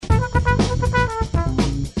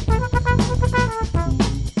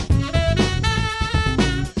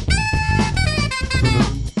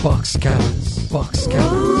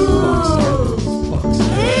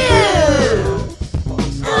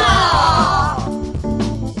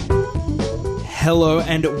Hello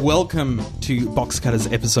and welcome to Box Cutters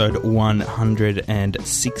episode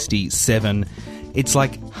 167. It's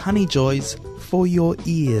like honey joys for your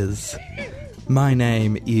ears. My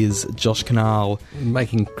name is Josh Canal.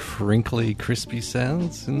 Making crinkly, crispy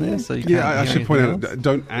sounds in there, so you can't I should point else? out,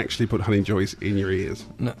 don't actually put honey joys in your ears.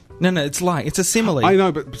 No. No, it's a simile. I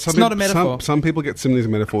know, but It's not a metaphor. Some people get similes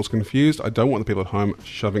and metaphors confused. I don't want the people at home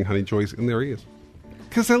shoving honey joys in their ears.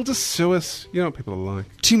 Because they'll just sue us. You know what people are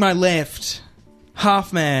like. To my left,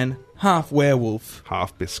 half man, half werewolf,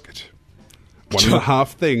 Half biscuit. One and a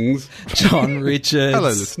half things. John Richards. Hello,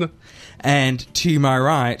 listener. And to my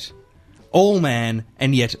right, all man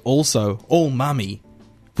and yet also all mummy,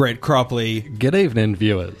 Brett Cropley. Good evening,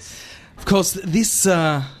 viewers. Of course, this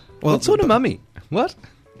What sort of mummy? What?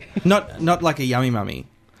 not like a yummy mummy,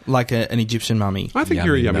 like an Egyptian mummy. I think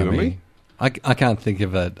you're a yummy mummy. I can't think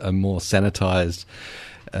of a more sanitized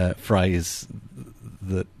phrase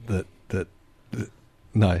that.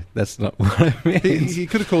 No, that's not what I meant. He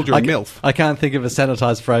could have called you a MILF I can't think of a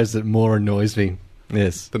sanitized phrase that more annoys me.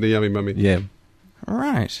 Yes. than a yummy mummy. Yeah.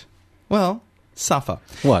 Right. Well, suffer.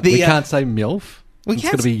 What? We can't say MILF? It's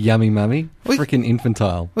can't got to be yummy mummy? We- Freaking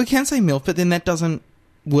infantile. We can say MILF, but then that doesn't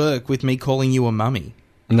work with me calling you a mummy.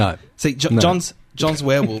 No. See, No. John's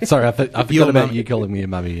werewolf. Sorry, I forgot Your about mummy. you calling me a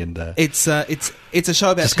mummy. And It's a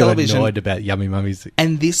show about just television. got annoyed about yummy mummies.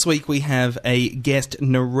 And this week we have a guest,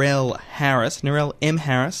 Narelle M.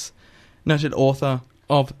 Harris, noted author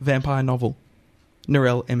of vampire novel.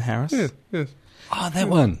 Narelle M. Harris. Yes, yes. Oh, that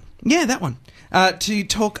one. Yeah, that one. To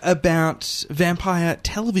talk about vampire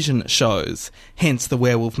television shows, hence the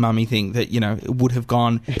werewolf mummy thing that, would have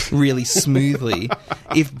gone really smoothly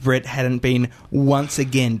if Brett hadn't been once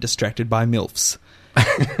again distracted by MILFs.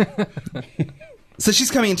 So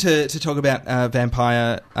she's coming in to talk about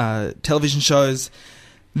vampire television shows.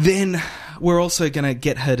 Then we're also going to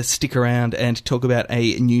get her to stick around and talk about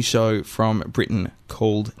a new show from Britain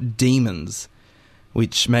called Demons,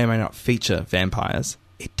 which may or may not feature vampires.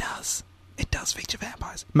 It does. It does feature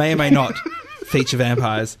vampires. May or may not feature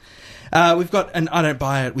vampires. We've got an I Don't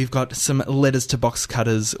Buy It. We've got some letters to box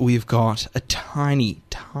cutters. We've got a tiny,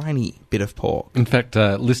 tiny bit of pork. In fact,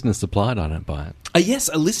 listener supplied, I don't buy it. Yes,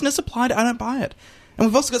 a listener supplied I Don't Buy It. And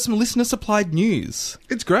we've also got some listener supplied news.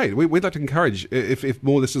 It's great. We'd like to encourage, if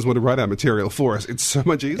more listeners want to write our material for us, it's so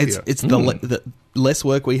much easier. It's the less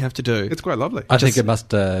work we have to do. It's quite lovely. I think it must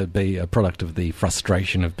be a product of the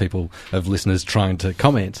frustration of listeners trying to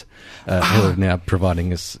comment who are now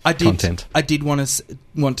providing us content. I did want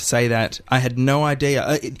to say that I had no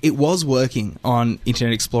idea. It was working on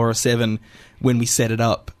Internet Explorer 7 when we set it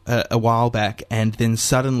up a while back, and then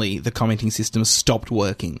suddenly the commenting system stopped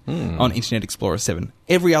working on Internet Explorer 7.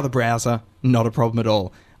 Every other browser, not a problem at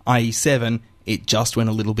all. IE7, it just went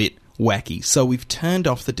a little bit wacky. So we've turned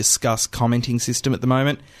off the Discuss commenting system at the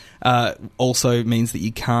moment. Also means that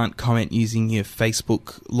you can't comment using your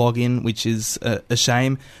Facebook login, which is a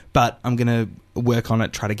shame. But I'm going to work on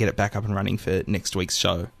it, try to get it back up and running for next week's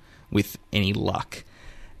show with any luck.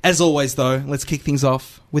 As always, though, let's kick things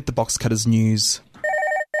off with the Box Cutters news.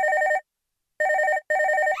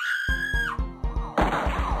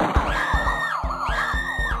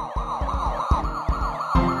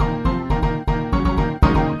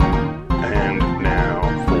 And now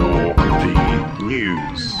for the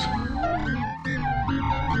news.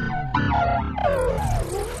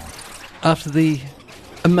 After the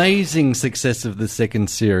amazing success of the second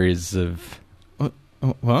series of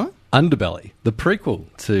What? Underbelly, the prequel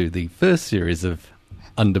to the first series of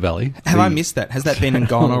Underbelly. Have I missed that? Has that been and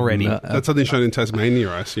gone already? No. That's something shown in Tasmania,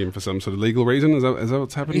 I assume, for some sort of legal reason. Is that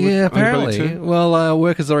what's happening? Yeah, with Underbelly apparently. 2? Well,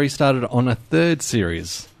 work has already started on a third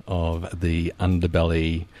series of the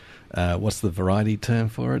Underbelly. What's the variety term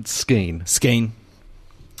for it? Skeen. Skeen.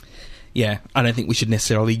 Yeah, I don't think we should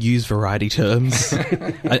necessarily use variety terms.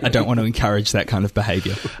 I don't want to encourage that kind of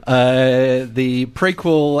behaviour. The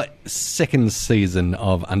prequel second season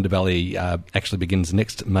of Underbelly actually begins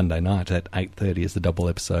next Monday night at 8:30 as the double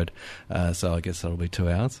episode. So I guess that'll be 2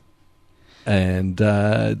 hours. And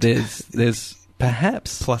there's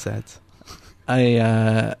perhaps Plus ads.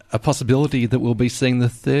 a possibility that we'll be seeing the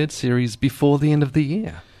third series before the end of the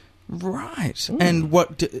year. Right. And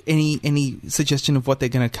what any suggestion of what they're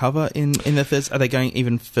going to cover in the third? Are they going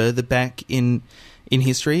even further back in in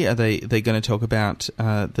history? Are they going to talk about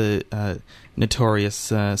the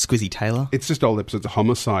notorious Squizzy Taylor? It's just old episodes of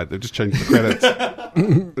Homicide. They've just changed the credits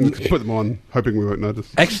and put them on, hoping we won't notice.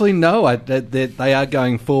 Actually, no. They are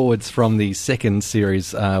going forwards from the second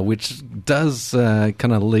series, which does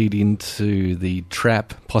kind of lead into the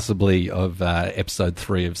trap, possibly, of episode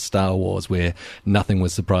 3 of Star Wars, where nothing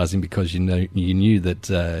was surprising because you knew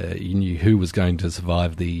that you knew who was going to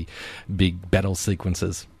survive the big battle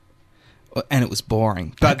sequences. And it was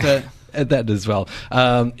boring. But that as well.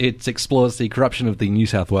 It explores the corruption of the New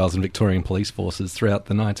South Wales and Victorian police forces throughout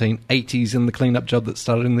the 1980s and the clean-up job that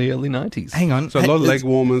started in the early 90s. hang on. So a lot of leg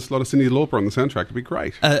warmers, a lot of Cyndi Lauper on the soundtrack. It'd be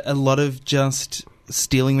great. A lot of just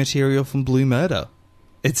stealing material from Blue Murder,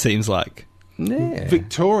 it seems like. Yeah.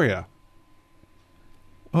 Victoria.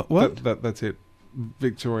 What? That's it.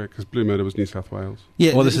 Victoria, because Blue Murder was New South Wales.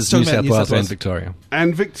 Yeah, Well, this it's is talking New about South Wales and Victoria.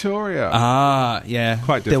 And Victoria. Ah, yeah.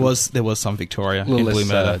 Quite there different. was some Victoria A little in Blue less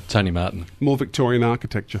Murder. Tony Martin. More Victorian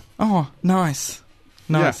architecture. Oh, nice.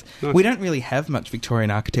 Nice. Yeah, nice. We don't really have much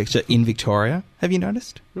Victorian architecture in Victoria. Have you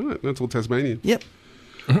noticed? Right, that's all Tasmanian. Yep.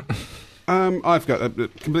 I've got a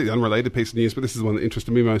completely unrelated piece of news, but this is the one that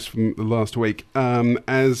interested me most from the last week.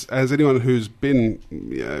 As anyone who's been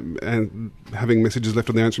and having messages left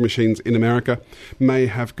on their answering machines in America may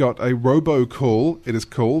have got a robocall, it is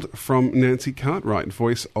called, from Nancy Cartwright,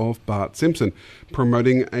 voice of Bart Simpson,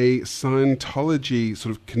 promoting a Scientology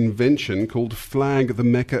sort of convention called Flag, the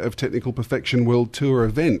Mecca of Technical Perfection World Tour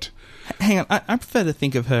event. Hang on. I prefer to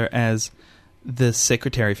think of her as the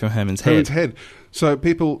secretary from Herman's Head. Herman's Head. So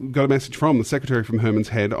people got a message from the secretary from Herman's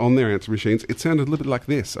Head on their answer machines. It sounded a little bit like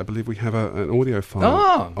this. I believe we have an audio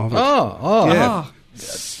file of it. Yeah.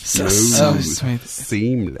 So Smooth. smooth.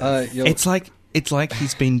 Seamless. It's like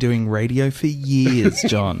he's been doing radio for years,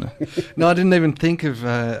 John. No, I didn't even think of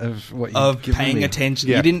what Of given paying me. attention.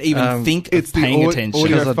 Yeah. You didn't even think It's of the paying attention.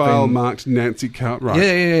 audio Because I've file been- marked Nancy Cartwright.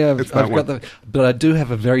 Yeah. It's that I've one. got but I do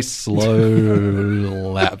have a very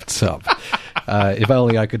slow laptop. If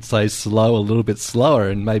only I could say slow a little bit slower,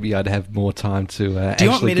 and maybe I'd have more time to Do you want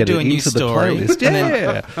actually me to get do it a new into the story? playlist.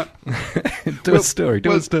 And Yeah. Do a story.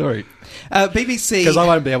 BBC. Because I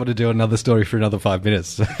won't be able to do another story for another 5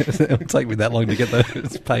 minutes. It'll take me that long to get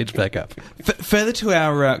the page back up. Further to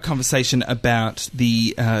our conversation about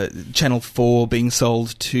the Channel 4 being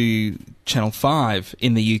sold to Channel 5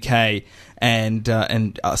 in the UK, and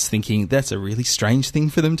us thinking that's a really strange thing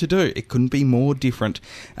for them to do. It couldn't be more different.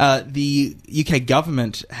 The UK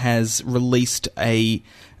government has released a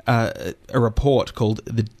report called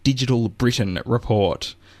the Digital Britain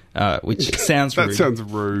Report, which sounds That rude. sounds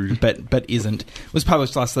rude. But isn't. It was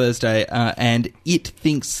published last Thursday, and it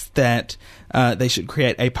thinks that they should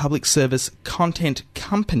create a public service content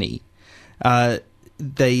company. They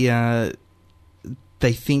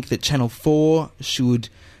think that Channel 4 should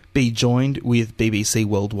be joined with BBC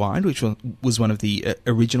Worldwide, which was one of the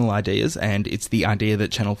original ideas, and it's the idea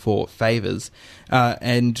that Channel 4 favours,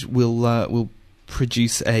 and will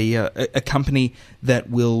produce a company that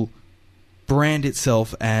will brand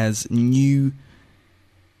itself as new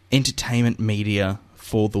entertainment media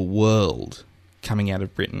for the world coming out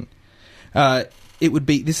of Britain. It would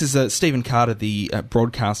be... This is Stephen Carter, the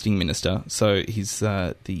broadcasting minister, so he's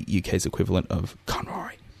the UK's equivalent of Conroy.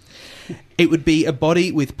 It would be a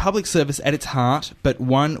body with public service at its heart, but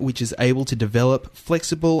one which is able to develop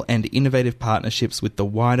flexible and innovative partnerships with the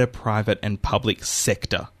wider private and public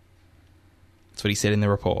sector. That's what he said in the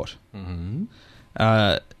report. Mm-hmm.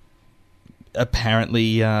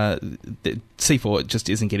 Apparently, the C4 just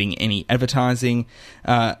isn't getting any advertising,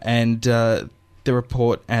 and the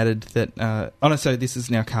report added that... so this is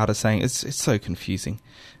now Carter saying it's so confusing.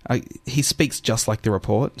 He speaks just like the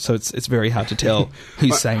report, so it's very hard to tell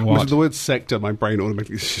who's saying what. With the word sector, my brain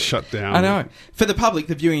automatically shut down. I know. For the public,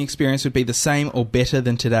 the viewing experience would be the same or better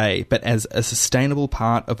than today, but as a sustainable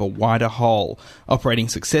part of a wider whole, operating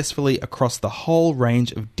successfully across the whole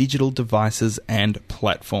range of digital devices and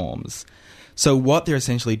platforms. So what they're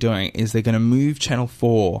essentially doing is they're going to move Channel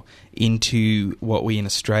 4 into what we in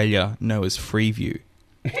Australia know as Freeview.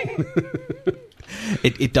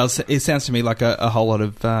 It sounds to me like a whole lot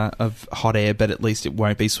of hot air, but at least it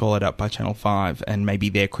won't be swallowed up by Channel 5, and maybe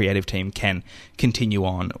their creative team can continue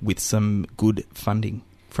on with some good funding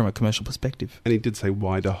from a commercial perspective. And he did say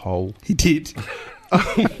wider whole. He did.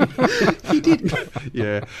 He did.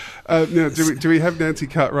 Yeah. Now, do we have Nancy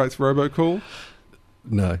Cartwright's robocall?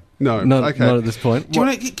 No. No, not okay. at this point. Do you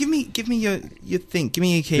want to give me your thing? Give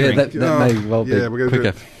me your key Yeah, ring. that may well be Yeah, we're going to do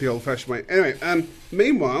quicker. it the old-fashioned way. Anyway,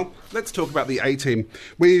 meanwhile, let's talk about the A-Team.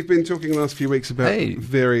 We've been talking the last few weeks about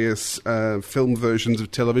various film versions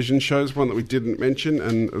of television shows. One that we didn't mention,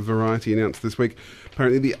 and Variety announced this week.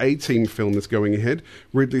 Apparently, the A-Team film is going ahead.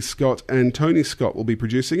 Ridley Scott and Tony Scott will be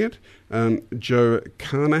producing it. Joe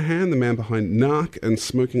Carnahan, the man behind Narc and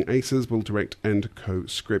Smoking Aces, will direct and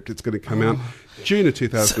co-script. It's going to come out June of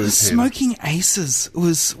 2010. Smoking Aces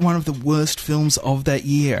was one of the worst films of that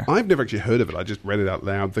year. I've never actually heard of it. I just read it out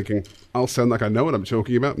loud thinking, I'll sound like I know what I'm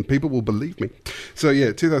talking about and people will believe me. So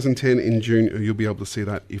yeah, 2010 in June, you'll be able to see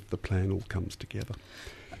that if the plan all comes together.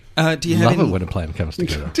 Do you have Love it when a plan comes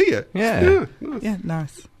together. Do you? Yeah. Nice. Yeah,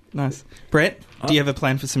 nice. Brett, do you have a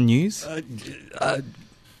plan for some news?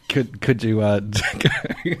 Could you?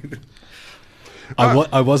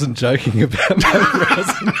 I wasn't joking about my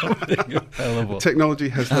browser not being available. Technology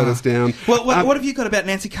has let us down. Well, what have you got about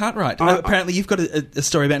Nancy Cartwright? Apparently, you've got a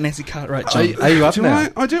story about Nancy Cartwright, John. Are you up Do now?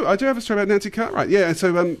 I do have a story about Nancy Cartwright. Yeah,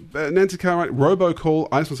 so Nancy Cartwright, robocall.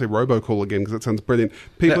 I just want to say robocall again because that sounds brilliant.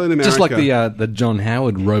 People in America, just like the John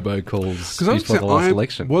Howard robocalls used for the last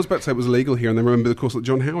election. Was about to say it was illegal here, and then remember, of course, that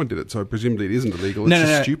John Howard did it. So presumably it isn't illegal. It's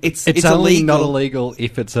just stupid. It's only illegal. not illegal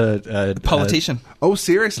if it's a Politician. Oh,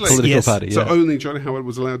 seriously? Political Yes. party. So Yeah. only John Howard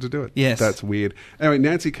was allowed to do it. Yes. That's weird. Anyway,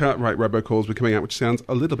 Nancy Cartwright robocalls were coming out, which sounds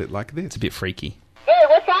a little bit like this. It's a bit freaky. Hey,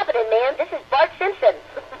 what's happening, man? This is Bart Simpson.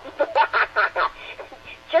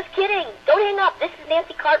 Just kidding. Don't hang up. This is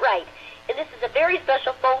Nancy Cartwright, and this is a very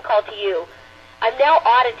special phone call to you. I'm now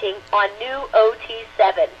auditing on new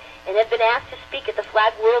OT7 and have been asked to speak at the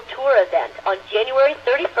Flag World Tour event on January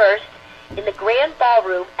 31st in the Grand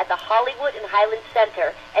Ballroom at the Hollywood and Highland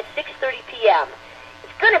Center at 6:30 p.m.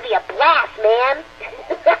 It's going to be a blast, man.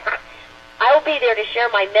 I will be there to share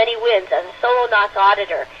my many wins as a solo Knots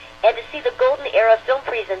auditor and to see the golden era film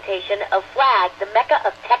presentation of Flag, the Mecca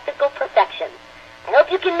of technical perfection. I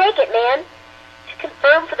hope you can make it, man. To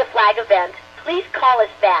confirm for the Flag event, please call us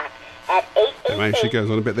back at 888. Man, she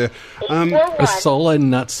goes on a bit there. A solo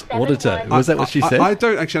nuts auditor. Was that what she said? I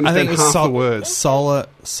don't actually I understand think it was half the words.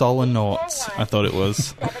 Solar Noughts. I thought it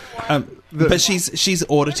was. But she's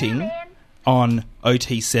auditing on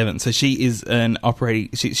OT7, so she is an operating.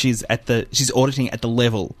 She's auditing at the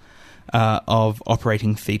level of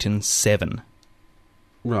operating Thetan 7.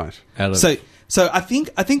 Right. So I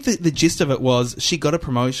think the gist of it was she got a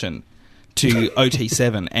promotion to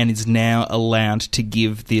OT7 and is now allowed to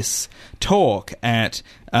give this talk at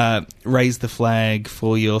Raise the Flag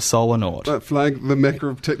for Your Solonaut. That Flag, the Mecca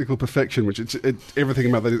of technical perfection, which everything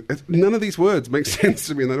about that. None of these words make sense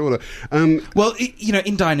to me in that order. Well,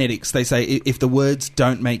 in Dianetics, they say if the words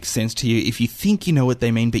don't make sense to you, if you think you know what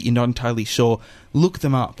they mean but you're not entirely sure, look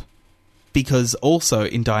them up. Because also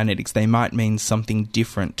in Dianetics, they might mean something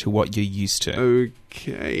different to what you're used to.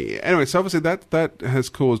 Okay. Anyway, so obviously that has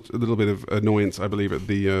caused a little bit of annoyance, I believe, at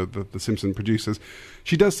the Simpson producers.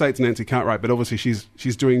 She does say it's Nancy Cartwright, but obviously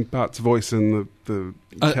she's doing Bart's voice and the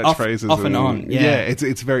catchphrases. Off and on, yeah.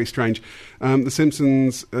 It's very strange. The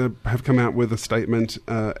Simpsons have come out with a statement.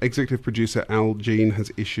 Executive producer Al Jean has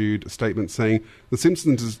issued a statement saying The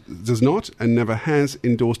Simpsons does not and never has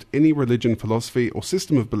endorsed any religion, philosophy, or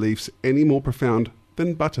system of beliefs any more profound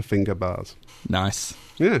than Butterfinger bars. Nice.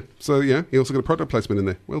 Yeah. So, yeah, he also got a product placement in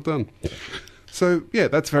there. Well done. So, yeah,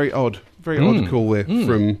 that's very odd. Very odd call there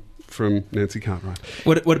from Nancy Cartwright.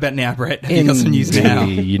 What about now, Brett? Have you got some news now?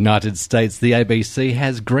 In the United States, the ABC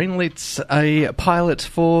has greenlit a pilot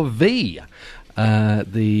for V,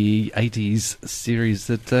 the 80s series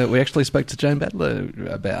that we actually spoke to Jane Badler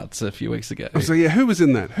about a few weeks ago. Oh, so, yeah, who was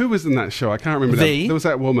in that? Who was in that show? I can't remember. V? Now. There was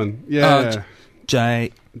that woman. Yeah.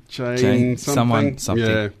 Jane Jane something.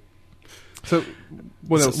 Yeah. So,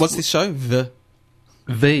 what else? What's this show? The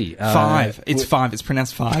V. 5. It's 5. It's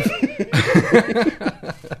pronounced 5.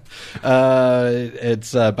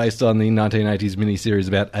 It's based on the 1980s miniseries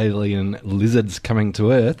about alien lizards coming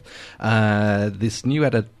to Earth. This new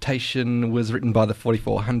adaptation was written by the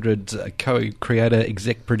 4400 co-creator,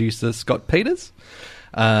 exec producer Scott Peters,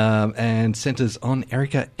 and centres on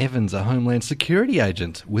Erica Evans, a Homeland Security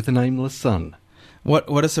agent with a nameless son.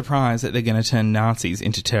 What a surprise that they're going to turn Nazis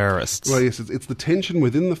into terrorists. Well, yes, it's the tension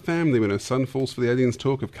within the family when her son falls for the aliens'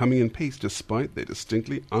 talk of coming in peace despite their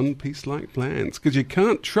distinctly unpeace-like plans. Because you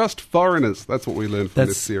can't trust foreigners. That's what we learned from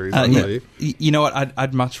this series, I believe. You know what?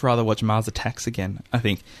 I'd much rather watch Mars Attacks again, I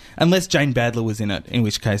think. Unless Jane Badler was in it, in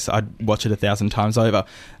which case I'd watch it 1,000 times over.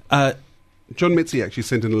 John Mitzi actually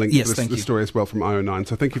sent in a link to thank this you. story as well from IO9,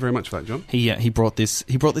 so thank you very much for that, John. He brought this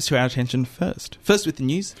to our attention first with the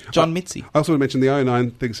news. John Mitzi. I also want to mention the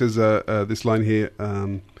IO9 thing says this line here,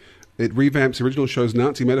 It revamps the original show's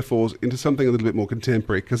Nazi metaphors into something a little bit more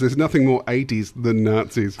contemporary, because there's nothing more 80s than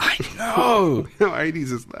Nazis. I know. How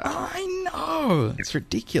 80s is that? I know. It's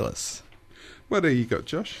ridiculous. What do you got,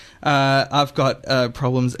 Josh? I've got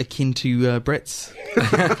problems akin to Brett's.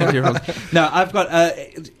 No, I've got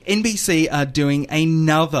NBC are doing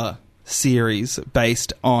another series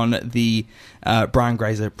based on the Brian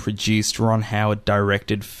Grazer produced, Ron Howard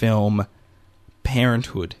directed film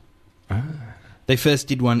Parenthood. They first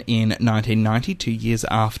did one in 1990, 2 years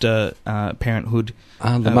after Parenthood.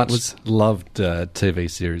 The much-loved TV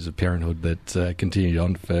series of Parenthood that continued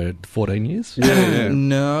on for 14 years? Yeah.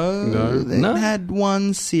 No. They had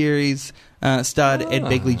one series, starred Ed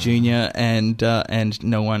Begley Jr., and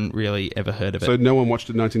no one really ever heard of it. So no one watched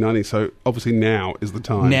it in 1990, so obviously now is the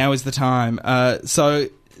time. Now is the time. So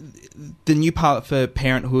the new pilot for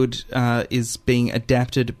Parenthood is being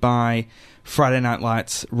adapted by Friday Night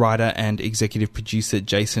Lights writer and executive producer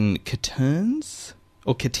Jason Katims.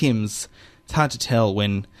 It's hard to tell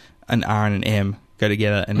when an R and an M go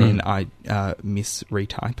together, and then I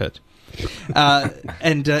misretype it.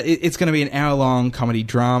 And it's going to be an hour-long comedy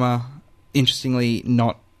drama. Interestingly,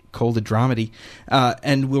 not called a dramedy,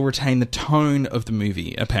 and will retain the tone of the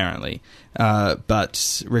movie, apparently.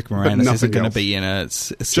 But Rick Moranis isn't going to be in it.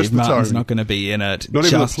 Steve Martin's not going to be in it. Not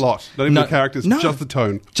even the plot. Not even the characters. Just the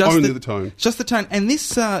tone. Only the tone. Just the tone. And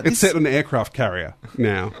this... it's set on an aircraft carrier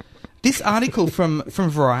now. This article from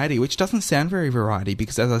Variety, which doesn't sound very Variety,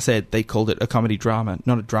 because, as I said, they called it a comedy drama,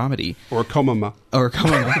 not a dramedy. Or a comma.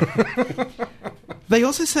 They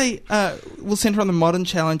also say will centre on the modern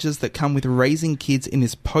challenges that come with raising kids in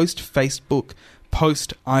this post-Facebook,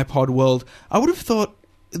 post-iPod world. I would have thought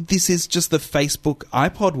this is just the Facebook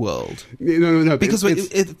iPod world. No. Because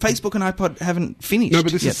Facebook and iPod haven't finished. No,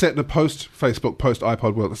 but this yet. is set in a post-Facebook,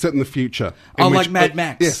 post-iPod world. It's set in the future. Like Mad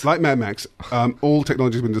Max. Yes, like Mad Max. All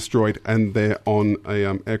technology has been destroyed, and they're on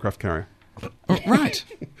a aircraft carrier. Right.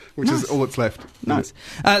 Which is all that's left. Nice.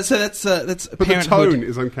 So that's But Parenthood. the tone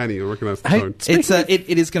is uncanny. You'll recognise the tone.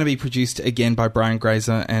 It is going to be produced again by Brian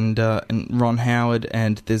Grazer and Ron Howard,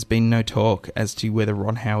 and there's been no talk as to whether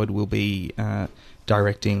Ron Howard will be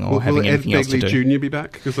directing or having anything else to do. Will Ed Begley Jr. be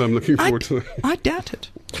back? Because I'm looking forward to that. I doubt it.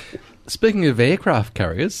 Speaking of aircraft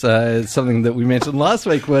carriers, something that we mentioned last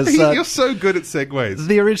week was... You're so good at segues.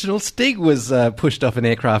 The original Stig was pushed off an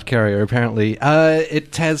aircraft carrier, apparently.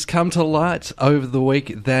 It has come to light over the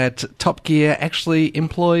week that Top Gear actually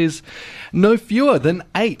employs no fewer than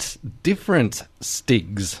 8 different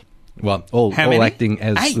Stigs. Well, all acting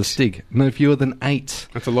as 8? the Stig. No fewer than 8.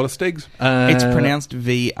 That's a lot of Stigs. It's pronounced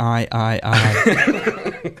VIII.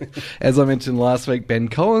 As I mentioned last week, Ben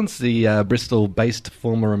Collins, the Bristol-based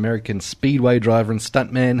former American speedway driver and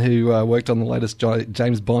stuntman who worked on the latest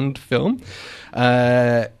James Bond film.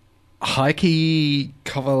 Heikki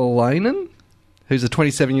Kovalainen, who's a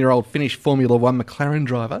 27-year-old Finnish Formula One McLaren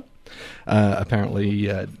driver, apparently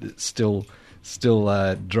still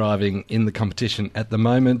driving in the competition at the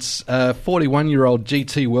moment. 41-year-old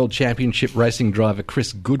GT World Championship racing driver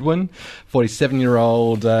Chris Goodwin.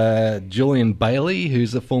 47-year-old Julian Bailey,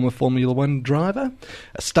 who's a former Formula One driver.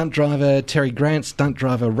 A stunt driver Terry Grant. Stunt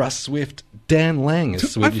driver Russ Swift. Dan Lang, a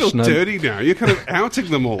Swedish... I feel dirty now. You're kind of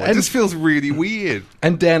outing them all. It just feels really weird.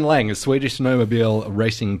 And Dan Lang, a Swedish snowmobile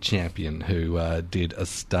racing champion who did a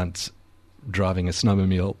stunt driving a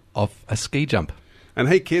snowmobile off a ski jump. And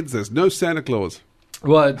hey, kids, there's no Santa Claus.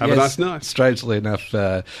 Well, Have a nice night. Strangely enough,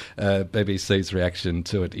 BBC's reaction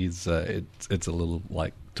to it is it's a little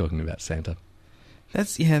like talking about Santa.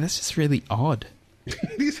 That's just really odd.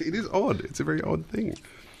 It is odd. It's a very odd thing.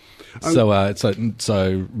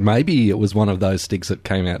 So maybe it was one of those Stigs that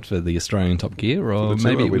came out for the Australian Top Gear, or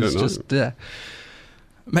maybe it was just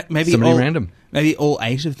maybe somebody all, random. Maybe all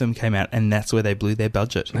 8 of them came out, and that's where they blew their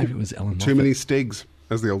budget. Maybe it was Ellen Moffat. Too many Stigs,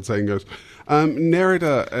 as the old saying goes.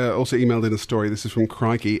 Nerida also emailed in a story. This is from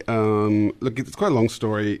Crikey. Look, it's quite a long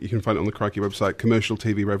story. You can find it on the Crikey website. Commercial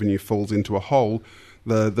TV revenue falls into a hole.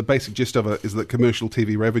 The basic gist of it is that commercial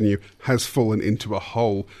TV revenue has fallen into a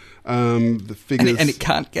hole. The figures and it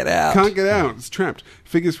can't get out. Can't get out. It's trapped.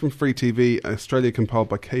 Figures from Free TV Australia compiled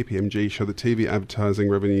by KPMG show that TV advertising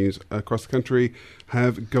revenues across the country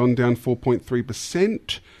have gone down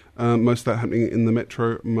 4.3%. Most of that happening in the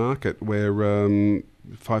metro market, where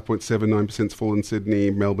 5.79% has fallen in Sydney,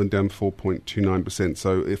 Melbourne down 4.29%.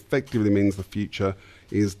 So effectively means the future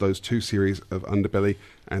is those 2 series of Underbelly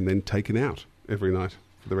and then taken out every night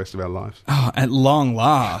for the rest of our lives. Oh, at long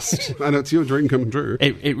last. I know, it's your dream come true.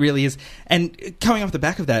 It really is. And coming off the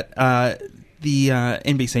back of that, the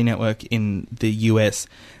NBC network in the US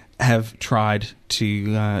have tried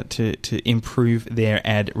to improve their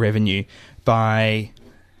ad revenue by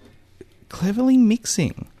cleverly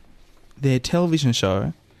mixing their television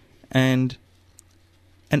show and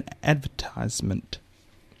an advertisement.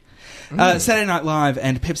 Saturday Night Live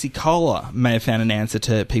and Pepsi Cola may have found an answer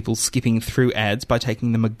to people skipping through ads by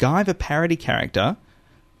taking the MacGyver parody character,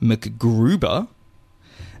 MacGruber,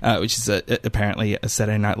 which is apparently a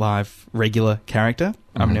Saturday Night Live regular character.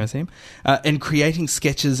 I've never seen him. And creating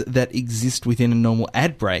sketches that exist within a normal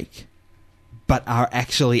ad break, but are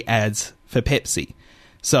actually ads for Pepsi.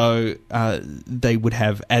 So they would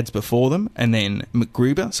have ads before them, and then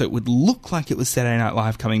MacGruber, so it would look like it was Saturday Night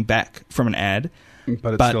Live coming back from an ad.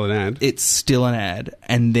 But it's still an ad. It's still an ad,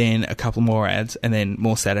 and then a couple more ads, and then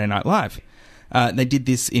more Saturday Night Live. They did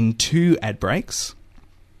this in 2 ad breaks.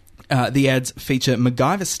 The ads feature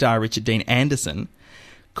MacGyver star Richard Dean Anderson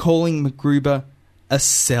calling MacGruber a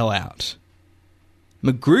sellout.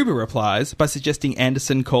 MacGruber replies by suggesting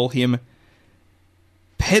Anderson call him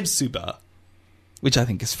Pepsuber, which I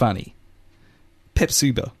think is funny.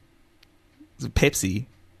 Pepsuber. It's Pepsi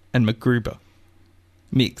and MacGruber.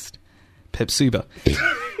 Mixed. Pepsuber.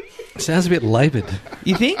 Sounds a bit laboured.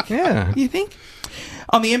 You think? Yeah. You think?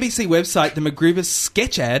 On the NBC website, the MacGruber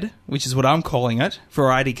sketch ad, which is what I'm calling it,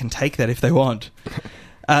 Variety can take that if they want,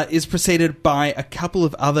 is preceded by a couple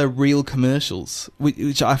of other real commercials,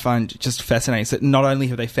 which I find just fascinating. So not only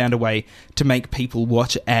have they found a way to make people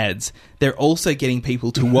watch ads, they're also getting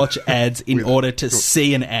people to watch ads in order to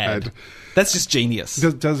see an ad. That's just genius.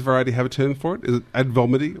 Does Variety have a term for it? Is it ad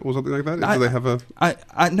vomity or something like that? Do they have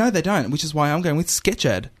a... No, they don't, which is why I'm going with sketch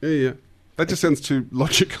ad. Yeah. That just sounds too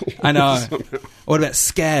logical. I know. What about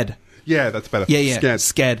SCAD? Yeah, that's better. Yeah.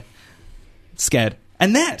 SCAD.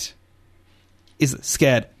 And that is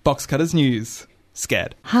SCAD, Box Cutters News.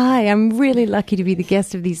 SCAD. Hi, I'm really lucky to be the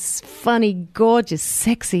guest of these funny, gorgeous,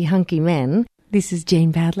 sexy, hunky men. This is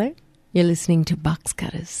Jane Badler. You're listening to Box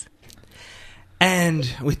Cutters.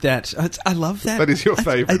 And with that, I love that. That is your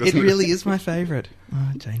favourite, It isn't it? really is my favourite.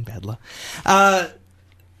 Oh, Jane Badler.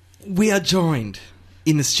 We are joined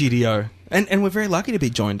in the studio, and we're very lucky to be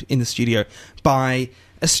joined in the studio by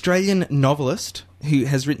Australian novelist who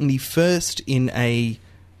has written the first in a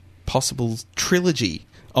possible trilogy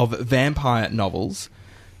of vampire novels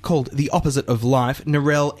called The Opposite of Life.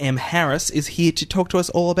 Narelle M. Harris is here to talk to us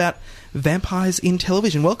all about vampires in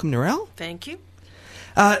television. Welcome, Narelle. Thank you.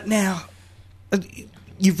 Now,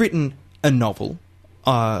 you've written a novel,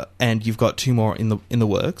 and you've got 2 more in the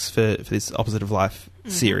works for this Opposite of Life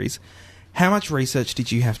series. How much research did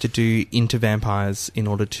you have to do into vampires in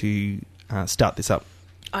order to start this up?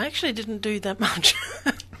 I actually didn't do that much.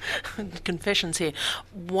 Confessions here.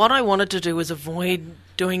 What I wanted to do was avoid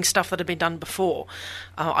doing stuff that had been done before.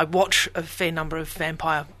 I watch a fair number of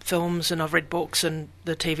vampire films, and I've read books and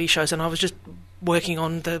the TV shows, and I was just working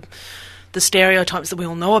on the stereotypes that we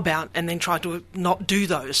all know about, and then try to not do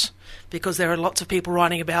those, because there are lots of people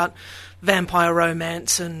writing about vampire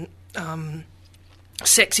romance and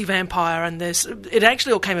sexy vampire, and it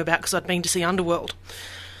actually all came about because I'd been to see Underworld,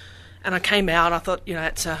 and I came out, I thought,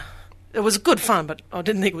 it was good fun, but I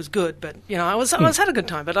didn't think it was good, but I was had a good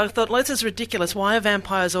time, but I thought, well, this is ridiculous. Why are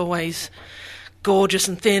vampires always gorgeous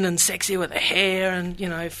and thin and sexy with their hair? And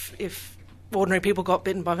if ordinary people got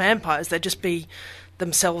bitten by vampires, they'd just be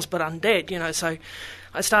themselves but undead, so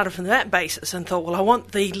I started from that basis and thought, well, I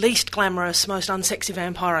want the least glamorous, most unsexy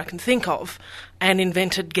vampire I can think of, and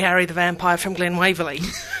invented Gary the vampire from Glen Waverley,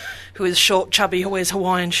 who is short, chubby, who wears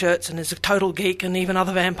Hawaiian shirts and is a total geek, and even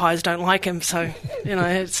other vampires don't like him, so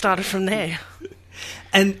it started from there.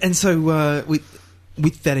 And so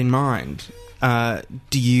with that in mind,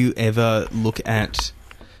 do you ever look at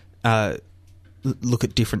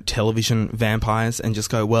different television vampires and just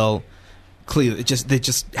go, well, clearly, they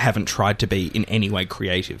just haven't tried to be in any way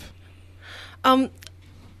creative?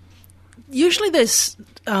 Usually there's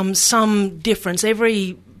some difference.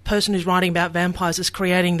 Every person who's writing about vampires is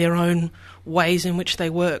creating their own ways in which they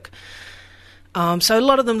work. So a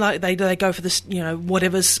lot of them, they go for this,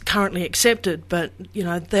 whatever's currently accepted, but,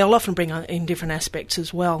 they'll often bring in different aspects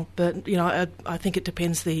as well. But, I think it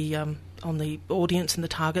depends on the audience and the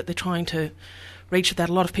target they're trying to reach with that.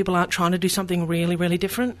 A lot of people aren't trying to do something really, really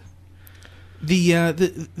different.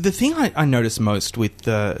 The thing I notice most with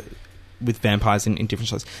vampires in different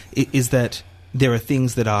shows is that there are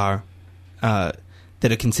things that are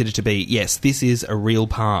considered to be, yes, this is a real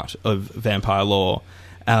part of vampire lore,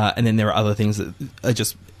 and then there are other things that are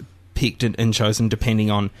just picked and chosen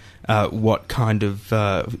depending on what kind of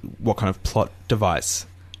plot device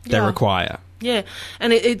they require. Yeah,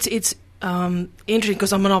 and it's interesting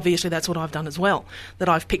because obviously that's what I've done as well. That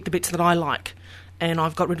I've picked the bits that I like and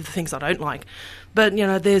I've got rid of the things I don't like. But,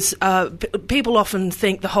 there's people often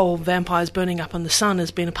think the whole vampires burning up in the sun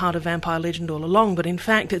has been a part of vampire legend all along, but in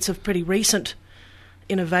fact it's a pretty recent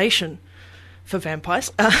innovation for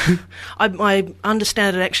vampires. I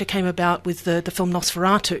understand it actually came about with the film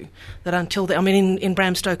Nosferatu, that until in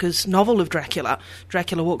Bram Stoker's novel of Dracula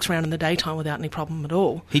walks around in the daytime without any problem at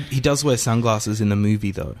all. He does wear sunglasses in the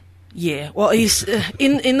movie, though. Yeah, well, he's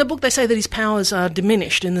in the book they say that his powers are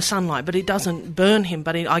diminished in the sunlight, but it doesn't burn him.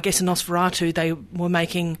 But I guess in Nosferatu they were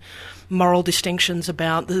making moral distinctions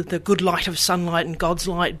about the good light of sunlight and God's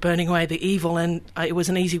light burning away the evil, and it was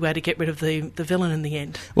an easy way to get rid of the villain in the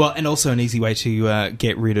end. Well, and also an easy way to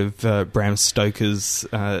get rid of Bram Stoker's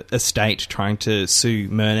estate trying to sue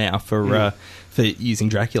Murnau for using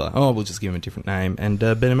Dracula. Oh, we'll just give him a different name and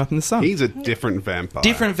burn him up in the sun. He's a different vampire.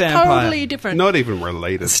 Different vampire. Totally different. Not even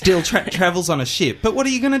related. Still travels on a ship. But what are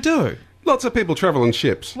you going to do? Lots of people travel on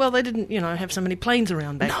ships. Well, they didn't, have so many planes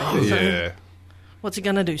around back then. So Yeah. what's he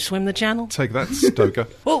going to do, swim the channel? Take that, Stoker.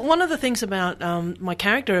 Well, one of the things about my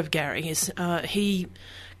character of Gary is he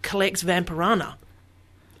collects Vampirana.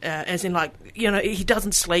 As in, he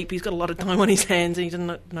doesn't sleep, he's got a lot of time on his hands, and he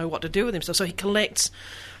doesn't know what to do with himself. So he collects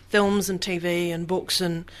films and TV and books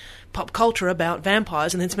and pop culture about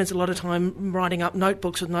vampires, and then spends a lot of time writing up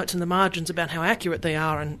notebooks with notes in the margins about how accurate they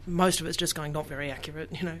are, and most of it's just going, not very accurate,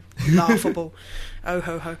 laughable, oh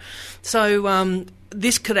ho ho. So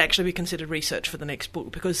this could actually be considered research for the next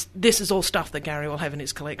book, because this is all stuff that Gary will have in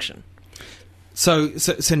his collection. So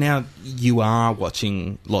now you are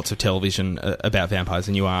watching lots of television about vampires,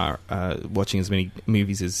 and you are watching as many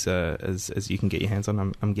movies as you can get your hands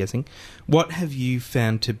on, I'm guessing. What have you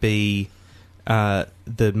found to be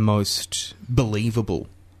the most believable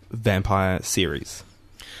vampire series?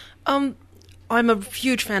 I'm a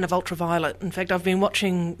huge fan of Ultraviolet. In fact, I've been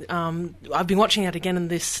watching it again in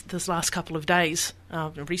this last couple of days.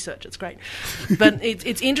 Research, it's great, but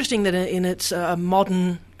it's interesting that in its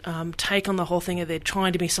modern take on the whole thing, they're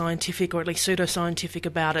trying to be scientific, or at least pseudo-scientific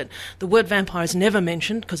about it. The word vampire is never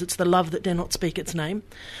mentioned because it's the love that dare not speak its name.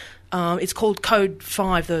 It's called Code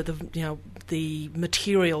 5. The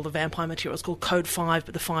material, the vampire material, is called Code 5,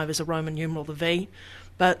 but the 5 is a Roman numeral, the V.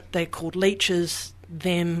 But they're called leeches,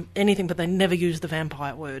 them, anything, but they never use the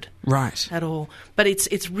vampire word. Right. At all. But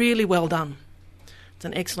it's really well done. It's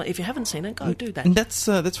an excellent... If you haven't seen it, go do that. And that's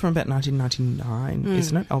from about 1999,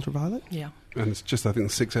 isn't it, Ultraviolet? Yeah. And it's just, I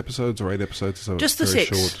think, 6 episodes or 8 episodes, so just it's the very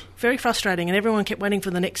 6. short. Very frustrating, and everyone kept waiting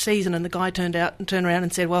for the next season, and the guy turned around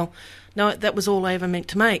and said, well, no, that was all I ever meant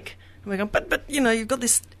to make. And we're going, but you've got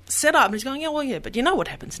this set up. And he's going, yeah, but you know what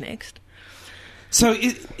happens next. So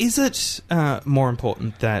is it more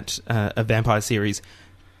important that a vampire series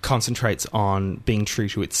concentrates on being true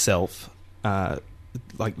to itself,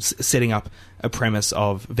 setting up a premise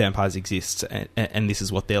of vampires exist and this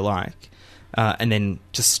is what they're like, and then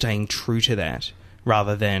just staying true to that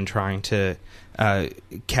rather than trying to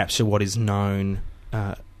capture what is known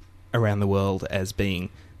around the world as being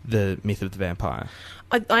the myth of the vampire?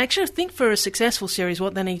 I actually think for a successful series,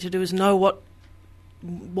 what they need to do is know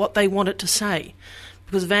what they want it to say.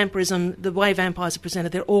 Because vampirism, the way vampires are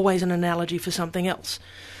presented, they're always an analogy for something else.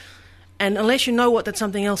 And unless you know what that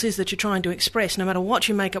something else is that you're trying to express, no matter what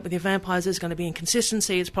you make up with your vampires, there's going to be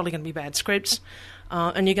inconsistency, it's probably going to be bad scripts,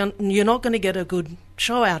 and you're not going to get a good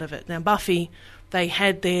show out of it. Now, Buffy, they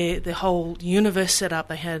had their whole universe set up,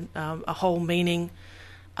 they had a whole meaning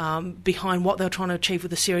behind what they were trying to achieve with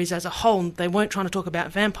the series as a whole. They weren't trying to talk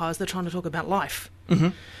about vampires, they're trying to talk about life. Mm-hmm.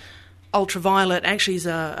 Ultraviolet actually is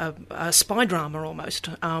a spy drama almost,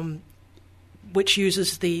 which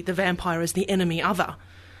uses the vampire as the enemy other.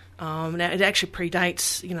 Now, it actually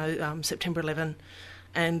predates, September 11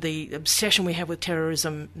 and the obsession we have with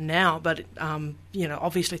terrorism now, but,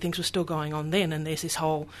 obviously things were still going on then, and there's this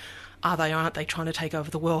whole, aren't they trying to take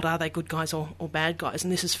over the world? Are they good guys or bad guys?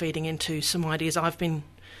 And this is feeding into some ideas I've been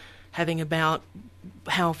having about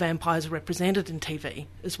how vampires are represented in TV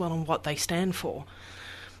as well and what they stand for.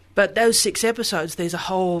 But those 6 episodes, there's a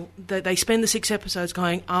whole... They spend the 6 episodes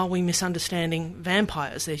going, are we misunderstanding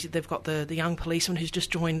vampires? They've got the young policeman who's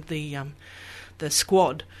just joined the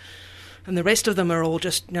squad, and the rest of them are all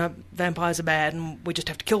just, vampires are bad and we just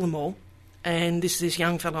have to kill them all. And this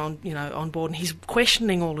young fellow on board, and he's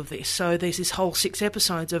questioning all of this. So there's this whole 6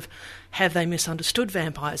 episodes of, have they misunderstood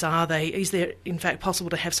vampires? Is there in fact possible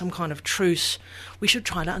to have some kind of truce? We should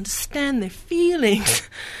try to understand their feelings.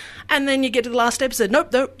 And then you get to the last episode,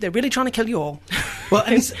 nope, they're really trying to kill you all. Well,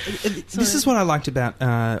 and this is what I liked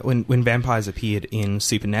about when vampires appeared in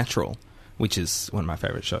Supernatural, which is one of my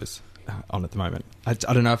favourite shows on at the moment. I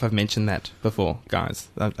don't know if I've mentioned that before, guys.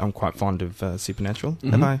 I'm quite fond of Supernatural.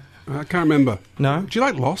 Mm-hmm. I can't remember. No? Do you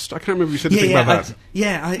like Lost? I can't remember if you said anything about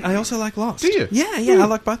that. I also like Lost. Do you? Yeah, I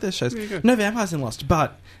like both those shows. There you go. No vampires in Lost,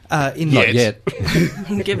 but in Not yet.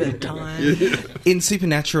 Give it time. in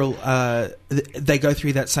Supernatural, they go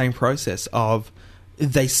through that same process of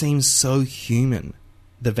they seem so human,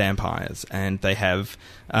 the vampires, and they have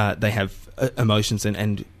emotions,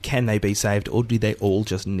 and can they be saved, or do they all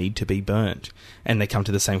just need to be burnt? And they come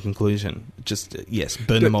to the same conclusion: just yes,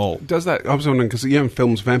 burn them all. Does that? I was wondering because in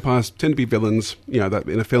films, vampires tend to be villains. You know that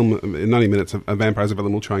in a film, in 90 minutes, a vampire is a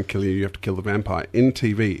villain will try and kill you. You have to kill the vampire. In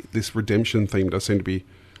TV, this redemption theme does seem to be,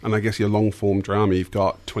 and I guess your long form drama, you've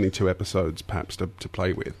got 22 episodes perhaps to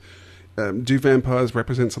play with. Do vampires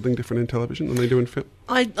represent something different in television than they do in film?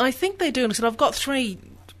 I think they do. And so I've got 3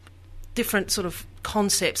 different sort of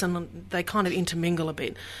concepts, and they kind of intermingle a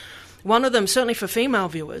bit. One of them, certainly for female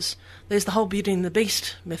viewers, there's the whole Beauty and the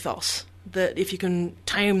Beast mythos, that if you can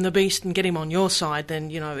tame the beast and get him on your side, then,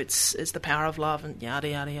 you know, it's the power of love and yada,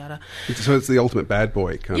 yada, yada. So it's the ultimate bad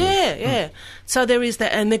boy kind of. Yeah. So there is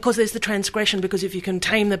that, and because there's the transgression, because if you can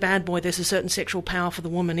tame the bad boy, there's a certain sexual power for the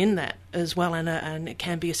woman in that as well, and it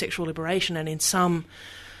can be a sexual liberation, and in some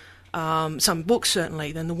books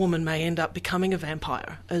certainly, then the woman may end up becoming a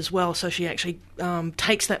vampire as well, so she actually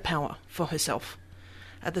takes that power for herself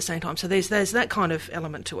at the same time. So there's that kind of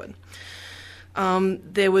element to it.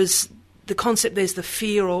 There was the concept, there's the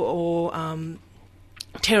fear or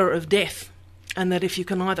terror of death, and that if you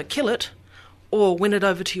can either kill it or win it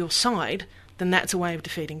over to your side, then that's a way of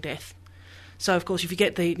defeating death. So of course if you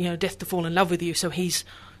get the death to fall in love with you, so he's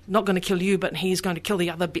not going to kill you but he's going to kill the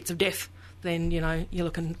other bits of death, then you're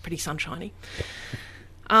looking pretty sunshiny.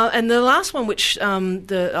 And the last one, which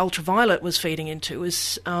the Ultraviolet was feeding into,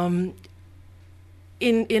 is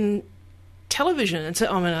in television. And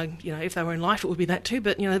so, if they were in life, it would be that too.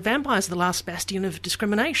 But vampires are the last bastion of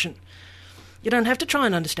discrimination. You don't have to try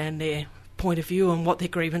and understand their point of view and what their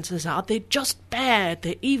grievances are. They're just bad.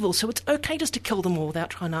 They're evil. So it's okay just to kill them all without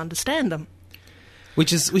trying to understand them.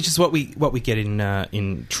 Which is what we get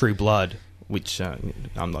in True Blood, which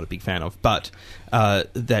I'm not a big fan of, but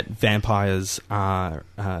that vampires are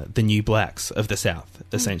the new blacks of the South,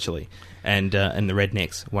 essentially, and the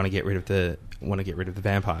rednecks want to get rid of the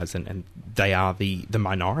vampires, and they are the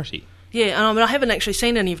minority. Yeah, and I haven't actually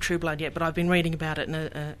seen any of True Blood yet, but I've been reading about it in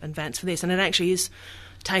advance for this, and it actually is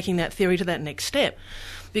taking that theory to that next step.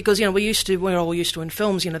 Because, we're all used to in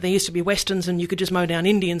films, there used to be westerns and you could just mow down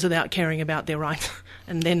Indians without caring about their rights.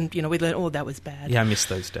 And then, we learned, that was bad. Yeah, I miss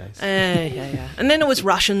those days. Yeah. And then it was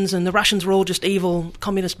Russians, and the Russians were all just evil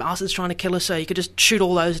communist bastards trying to kill us, so you could just shoot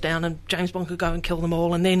all those down and James Bond could go and kill them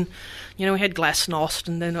all. And then, we had Glasnost,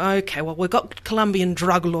 and then, okay, well, we've got Colombian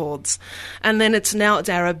drug lords. And then it's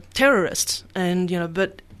Arab terrorists. And,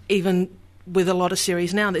 but even with a lot of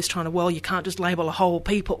series now that's trying to, you can't just label a whole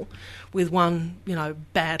people with one,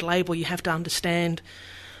 bad label. You have to understand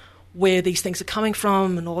where these things are coming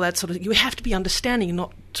from and all that sort of. You have to be understanding. You're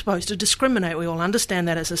not supposed to discriminate. We all understand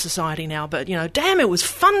that as a society now. But, damn, it was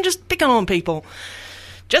fun just picking on people.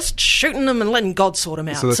 Just shooting them and letting God sort them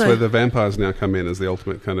out. So that's where the vampires now come in as the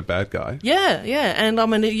ultimate kind of bad guy. Yeah. And,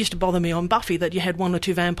 it used to bother me on Buffy that you had 1 or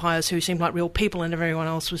 2 vampires who seemed like real people and everyone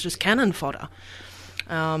else was just cannon fodder.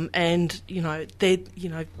 And,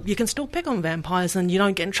 you can still pick on vampires and you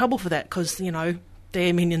don't get in trouble for that because,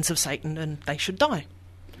 they're minions of Satan and they should die.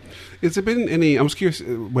 Has there been any... I was curious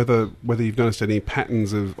whether you've noticed any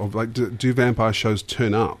patterns of do vampire shows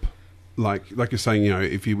turn up? Like you're saying,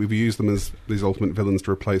 if we use them as these ultimate villains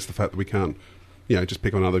to replace the fact that we can't, just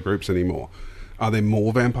pick on other groups anymore. Are there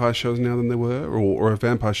more vampire shows now than there were? Or are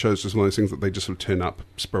vampire shows just one of those things that they just sort of turn up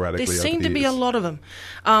sporadically over the years? There seem to be a lot of them.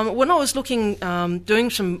 When I was looking, doing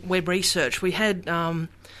some web research, we had,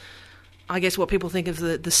 I guess what people think of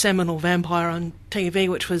the seminal vampire on TV,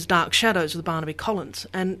 which was Dark Shadows with Barnaby Collins.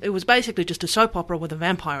 And it was basically just a soap opera with a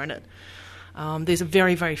vampire in it. There's a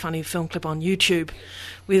very, very funny film clip on YouTube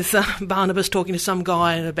with Barnabas talking to some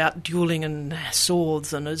guy about dueling and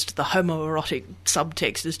swords, and it's the homoerotic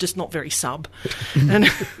subtext is just not very sub. And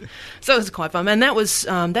so it was quite fun. And that was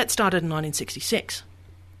that started in 1966.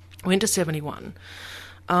 Went to 71.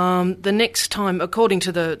 The next time, according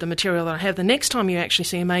to the material that I have, the next time you actually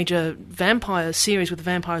see a major vampire series with the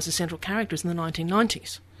vampires as central characters in the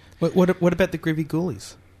 1990s. What about the Groovy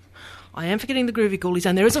Ghoulies? I am forgetting the Groovy Ghoulies,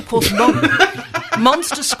 and there is, of course,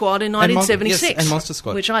 Monster Squad in 1976, yes, and Monster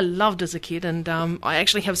Squad, which I loved as a kid. And I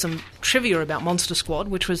actually have some trivia about Monster Squad,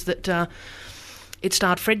 which was that it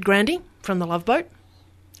starred Fred Grandy from The Love Boat,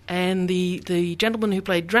 and the gentleman who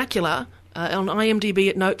played Dracula On IMDb,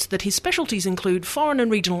 it notes that his specialties include foreign and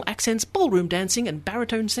regional accents, ballroom dancing, and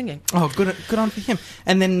baritone singing. Oh, good on for him.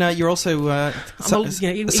 And then you're also...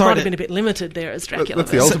 He might have been a bit limited there as Dracula.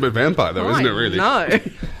 That's the ultimate vampire, though, isn't it, really? No.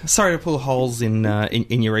 Sorry to pull holes in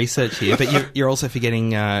your research here, but you're also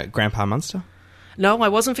forgetting Grandpa Munster? No, I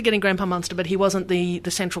wasn't forgetting Grandpa Munster, but he wasn't the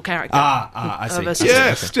central character. I see.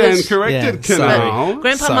 Yes, Jan corrected Canal.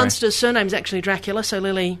 Grandpa Munster's surname's actually Dracula, so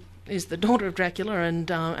Lily is the daughter of Dracula, and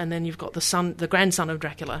then you've got the grandson of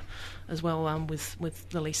Dracula as well, with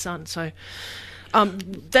Lily's son. So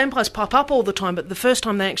vampires pop up all the time, but the first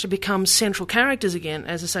time they actually become central characters again,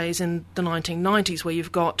 as I say, is in the 1990s, where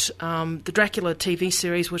you've got the Dracula TV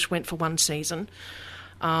series, which went for one season.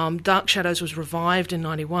 Dark Shadows was revived in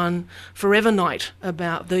 91. Forever Night,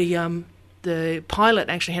 about the pilot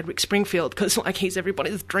actually had Rick Springfield, because he's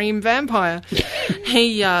everybody's dream vampire.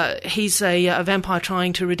 He's a vampire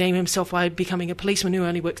trying to redeem himself by becoming a policeman who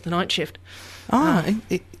only works the night shift.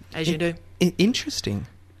 As you do. Interesting.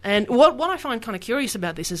 And what I find kind of curious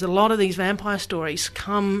about this is a lot of these vampire stories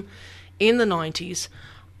come in the 90s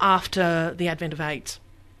after the advent of AIDS.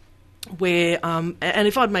 Where, and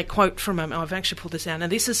if I'd make quote from him, I've actually pulled this out. Now,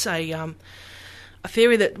 this is a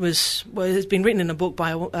theory that has been written in a book by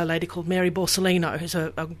a lady called Mary Borsellino, who's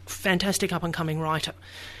a fantastic up-and-coming writer.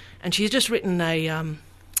 And she's just written a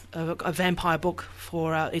vampire book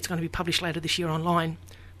it's going to be published later this year online,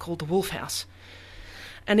 called The Wolf House.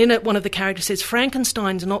 And in it, one of the characters says,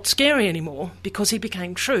 Frankenstein's not scary anymore because he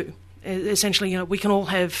became true. Essentially, we can all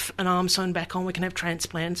have an arm sewn back on, we can have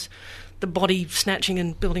transplants, the body snatching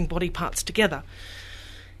and building body parts together.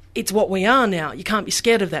 It's what we are now. You can't be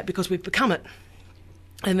scared of that because we've become it.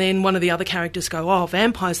 And then one of the other characters go,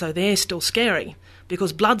 vampires, though, they're still scary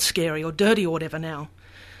because blood's scary or dirty or whatever now.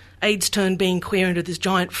 AIDS turned being queer into this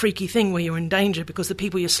giant freaky thing where you're in danger because the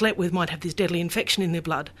people you slept with might have this deadly infection in their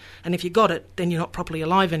blood. And if you got it, then you're not properly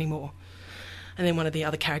alive anymore. And then one of the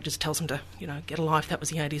other characters tells them to, get a life. That was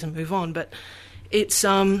the 80s and move on. But it's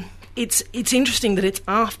interesting that it's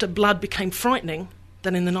after blood became frightening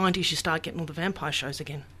that in the 90s you start getting all the vampire shows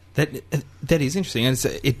again. That is interesting, and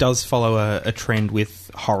it does follow a trend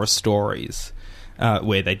with horror stories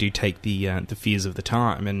where they do take the fears of the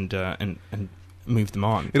time and move them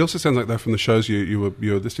on. It also sounds like, though, from the shows you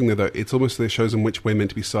were listing there, though, it's almost the shows in which we're meant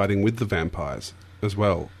to be siding with the vampires as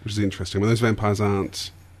well, which is interesting. When those vampires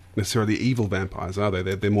aren't necessarily evil vampires, are they?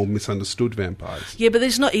 They're more misunderstood vampires. Yeah, but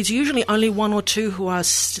it's usually only one or two who are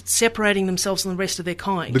separating themselves from the rest of their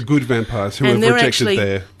kind. The good vampires who have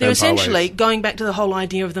rejected they're essentially going back to the whole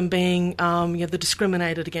idea of them being the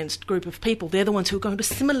discriminated against group of people. They're the ones who are going to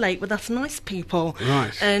assimilate with us nice people.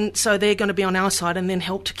 Right. And so they're going to be on our side and then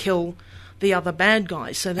help to kill the other bad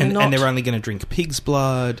guys. So they're not... And they're only going to drink pig's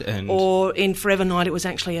blood and... Or in Forever Night it was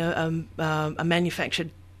actually a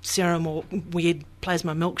manufactured serum or weird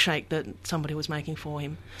plasma milkshake that somebody was making for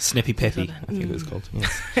him. Snippy Peppy, I think it was called.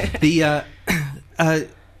 Yes.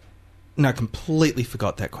 I completely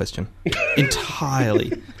forgot that question.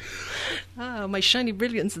 Entirely. My shiny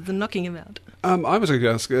brilliance is the knocking him out. I was going to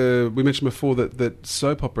ask, we mentioned before that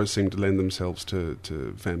soap operas seem to lend themselves to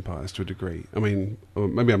vampires to a degree. I mean, or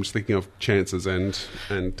maybe I'm just thinking of Chances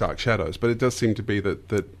and Dark Shadows, but it does seem to be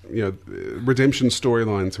that redemption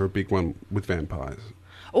storylines are a big one with vampires.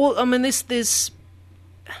 Well, I mean, there's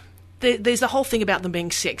the whole thing about them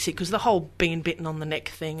being sexy, because the whole being bitten on the neck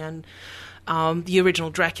thing and the original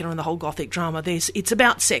Dracula and the whole gothic drama, it's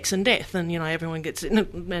about sex and death, and everyone gets it.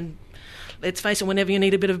 And let's face it, whenever you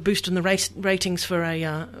need a bit of a boost in the ratings for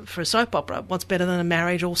a soap opera, what's better than a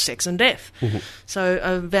marriage or sex and death? Mm-hmm. So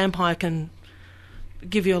a vampire can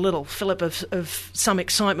give you a little fillip of some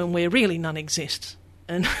excitement where really none exists.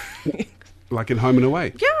 And like in Home and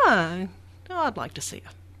Away. Yeah, I'd like to see it.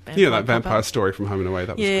 That vampire story from Home and Away,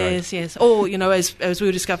 that was great. Yes. Or, as we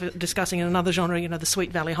were discussing in another genre, the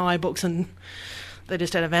Sweet Valley High books, and they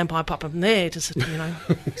just had a vampire pop up in there, just,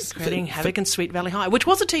 creating havoc in Sweet Valley High, which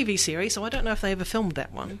was a TV series, so I don't know if they ever filmed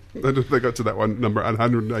that one. They got to that one, number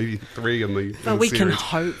 183 in the But we series. can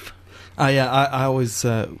hope. I was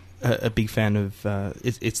a big fan of,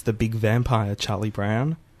 it's the big vampire, Charlie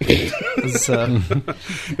Brown. Now,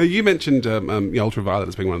 you mentioned Ultraviolet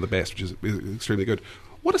as being one of the best, which is extremely good.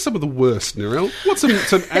 What are some of the worst, Narelle? What's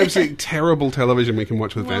some absolutely terrible television we can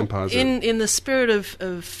watch with vampires? In the spirit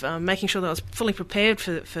of making sure that I was fully prepared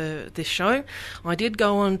for this show, I did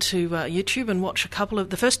go on to YouTube and watch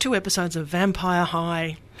the first 2 episodes of Vampire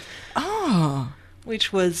High.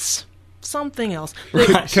 Which was something else.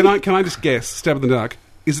 Right. Can I just guess, stab in the dark,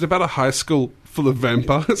 is it about a high school full of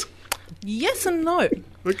vampires? Yes and no.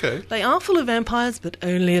 Okay. They are full of vampires, but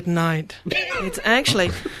only at night. It's actually...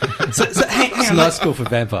 So hang It's a on. nice school for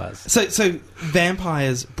vampires. So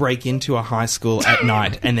vampires break into a high school at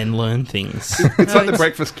night and then learn things. It's like the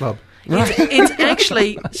Breakfast Club. It's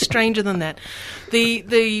actually stranger than that.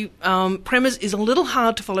 The premise is a little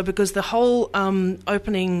hard to follow because the whole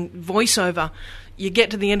opening voiceover, you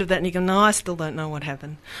get to the end of that and you go, no, I still don't know what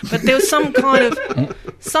happened. But there was some kind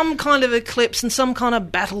of eclipse and some kind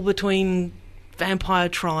of battle between vampire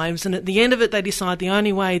tribes, and at the end of it they decide the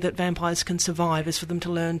only way that vampires can survive is for them to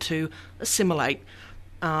learn to assimilate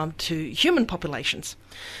to human populations.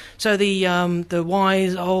 So the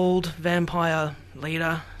wise old vampire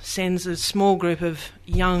leader sends a small group of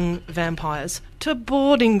young vampires to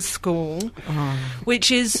boarding school, which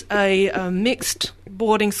is a mixed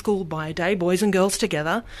boarding school by day, boys and girls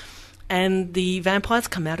together, and the vampires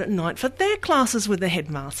come out at night for their classes with the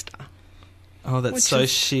headmaster. Oh, that's Which so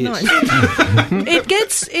is shit. nice.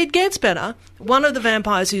 It gets better. One of the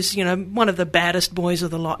vampires, who's one of the baddest boys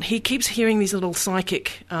of the lot, he keeps hearing these little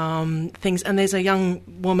psychic things. And there's a young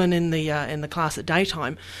woman in the class at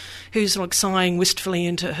daytime who's like sighing wistfully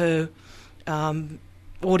into her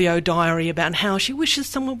audio diary about how she wishes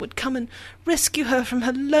someone would come and rescue her from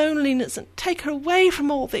her loneliness and take her away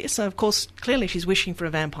from all this. So of course, clearly she's wishing for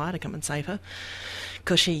a vampire to come and save her,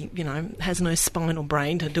 because she, has no spine or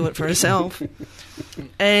brain to do it for herself.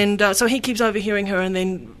 And so he keeps overhearing her and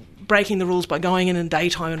then breaking the rules by going in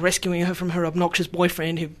daytime and rescuing her from her obnoxious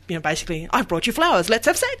boyfriend who, basically, I've brought you flowers, let's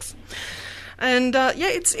have sex. And,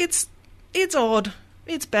 it's odd,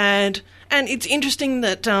 it's bad, and it's interesting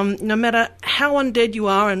that no matter how undead you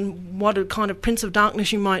are and what a kind of Prince of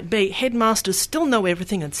Darkness you might be, headmasters still know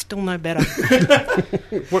everything and still know better.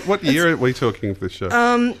 What year are we talking for this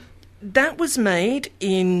show? That was made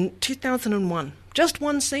in 2001. Just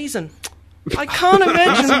one season. I can't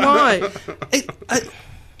imagine why.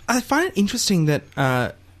 I find it interesting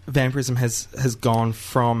that vampirism has gone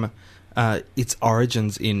from its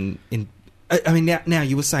origins in. I mean, now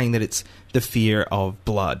you were saying that it's the fear of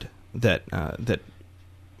blood that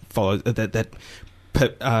follows that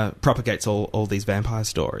propagates all these vampire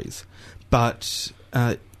stories, but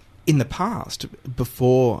in the past,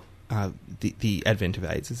 before the advent of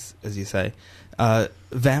AIDS, as you say,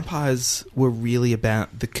 vampires were really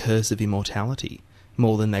about the curse of immortality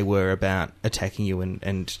more than they were about attacking you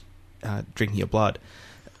and drinking your blood.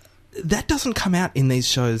 That doesn't come out in these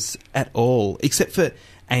shows at all, except for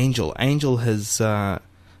Angel. Angel has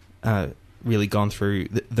really gone through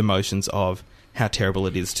the motions of how terrible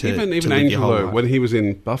it is to even live your Angel, whole though, life. when he was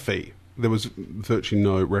in Buffy, there was virtually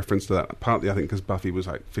no reference to that. Partly, I think, because Buffy was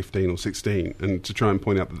like 15 or 16, and to try and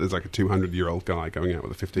point out that there's like a 200-year-old guy going out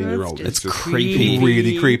with a 15-year-old, That's just creepy.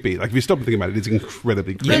 really creepy. Like, if you stop and think about it, it's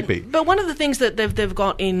incredibly creepy. But one of the things that they've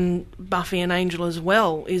got in Buffy and Angel as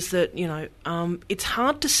well is that it's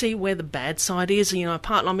hard to see where the bad side is.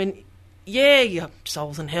 Yeah, your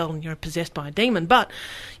soul's in hell and you're possessed by a demon, but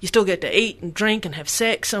you still get to eat and drink and have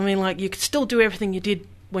sex. I mean, like, you could still do everything you did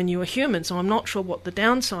when you were human, so I'm not sure what the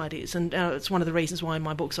downside is, and it's one of the reasons why in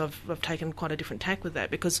my books I've taken quite a different tack with that,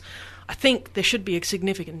 because I think there should be a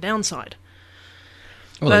significant downside.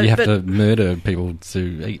 Well, you have to murder people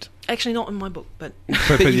to eat. Actually, not in my book, but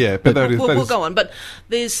We'll go on. But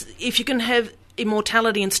if you can have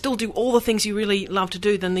immortality and still do all the things you really love to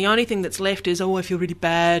do, then the only thing that's left is, I feel really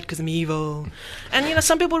bad because I'm evil, and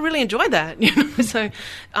some people really enjoy that. So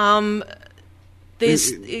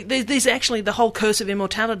there's actually the whole curse of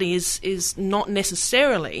immortality is not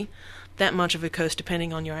necessarily that much of a curse,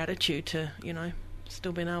 depending on your attitude to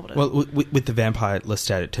still being able to. Well, with the vampire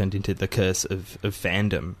Lestat, it turned into the curse of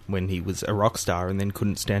fandom when he was a rock star and then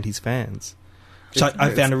couldn't stand his fans. So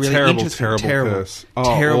I found a really terrible curse. Oh,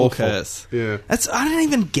 Terrible awful. curse. Yeah. I don't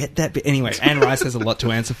even get that bit. Anyway, Anne Rice has a lot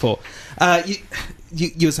to answer for.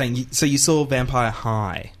 You were saying, so you saw Vampire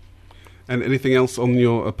High. And anything else on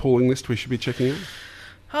your appalling list we should be checking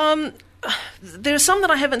out? There are some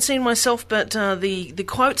that I haven't seen myself, but the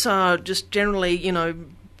quotes are just generally,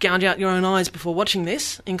 gouge out your own eyes before watching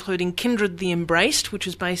this, including Kindred the Embraced, which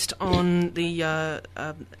was based on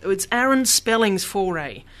it's Aaron Spelling's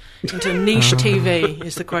foray into niche TV,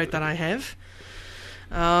 is the quote that I have.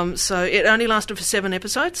 So it only lasted for 7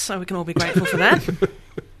 episodes, so we can all be grateful for that.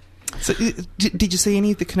 So, did you see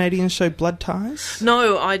any of the Canadian show Blood Ties?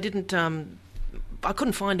 No, I didn't. I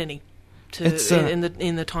couldn't find any in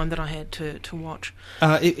the time that I had to watch.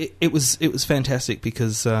 It was fantastic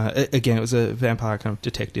because again, it was a vampire kind of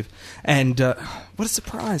detective, and what a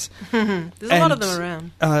surprise! There's a lot of them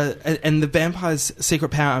around. And the vampire's secret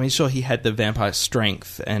power. I mean, sure, he had the vampire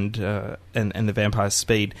strength and the vampire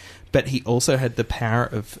speed, but he also had the power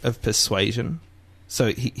of persuasion. So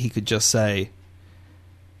he could just say,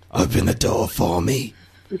 "Open the door for me."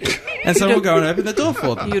 And someone will go and open the door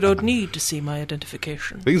for them. You don't need to see my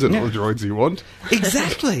identification. These are not the droids you want.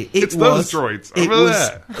 Exactly. It's those droids over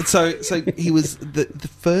there. So he was the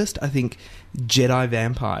first, I think, Jedi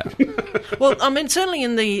vampire. Well, I mean, certainly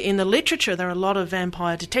in the literature, there are a lot of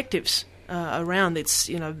vampire detectives around. It's,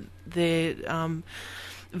 they're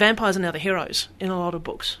vampires are now the heroes in a lot of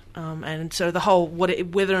books, and so the whole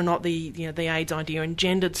whether or not the AIDS idea and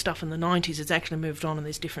gendered stuff in the 90s has actually moved on, and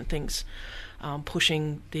there's different things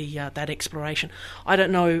pushing that exploration. I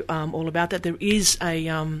don't know all about that. There is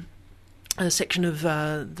a section of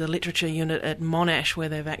the literature unit at Monash where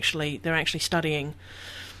they're actually studying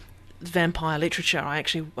vampire literature. I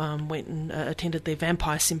actually went and attended their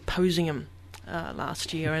vampire symposium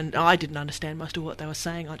last year, and I didn't understand most of what they were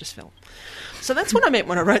saying. I just felt. So that's what I meant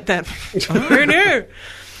when I wrote that. Who knew?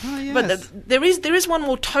 Oh, yes. But there is one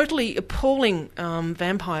more totally appalling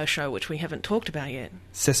vampire show which we haven't talked about yet.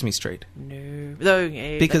 Sesame Street. No, though,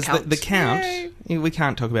 yeah, Because that the counts. Count, Yay. we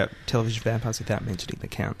can't talk about television vampires without mentioning the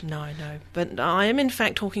Count. No, but I am in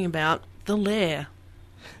fact talking about The Lair.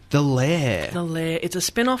 The Lair. The Lair. It's a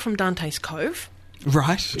spin-off from Dante's Cove.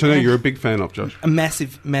 Right. Which I know you're a big fan of, Josh. A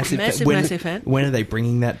massive fan. When are they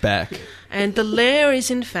bringing that back? And The Lair is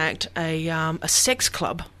in fact a sex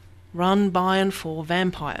club run by and for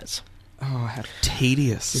vampires. Oh, how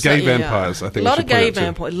tedious. Gay vampires, I think. A lot we of should point gay out too.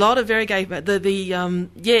 vampires. A lot of very gay.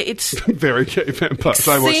 It's Very gay vampires.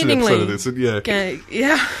 I watched an episode of this, and yeah. gay.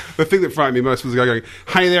 Yeah. The thing that frightened me most was the guy going,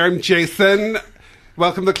 "Hi there, I'm Jason.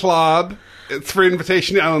 Welcome to the club. It's for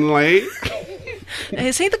invitation only."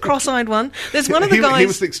 Is he the cross-eyed one? There's one of the guys. He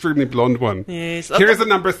was the extremely blonde one. Yes. Here's the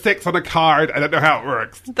number 6 on a card. I don't know how it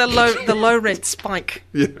works. The low rent Spike.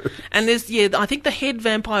 Yeah. And I think the head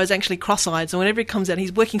vampire is actually cross-eyed, so whenever he comes out,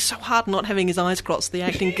 he's working so hard not having his eyes crossed, the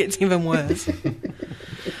acting gets even worse.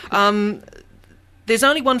 There's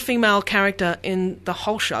only one female character in the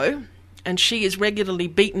whole show, and she is regularly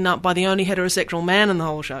beaten up by the only heterosexual man in the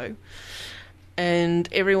whole show. And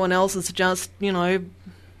everyone else is just,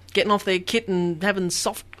 getting off their kit and having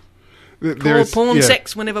soft porn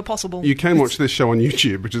sex whenever possible. You can watch this show on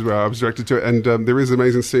YouTube, which is where I was directed to it, and there is an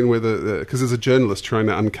amazing scene where because there's a journalist trying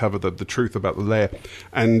to uncover the truth about the Lair,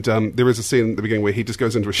 and there is a scene at the beginning where he just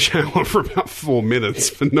goes into a shower for about 4 minutes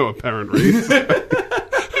for no apparent reason.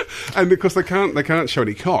 And of course they can't show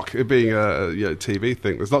any cock, it being a TV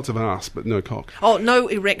thing. There's lots of ass, but no cock. Oh, no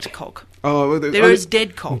erect cock. Oh, there is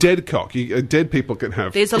dead cock. Dead cock. Dead people can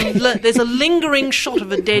have. There's a lingering shot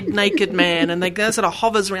of a dead naked man, and they sort of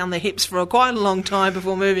hovers around their hips for quite a long time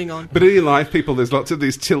before moving on. But in live people, there's lots of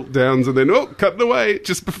these tilt downs, and then cutting away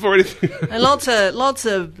just before anything. And lots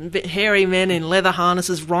of hairy men in leather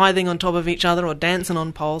harnesses writhing on top of each other or dancing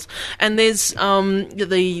on poles. And there's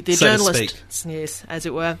the So to journalist, speak. yes, as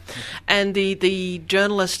it were, and the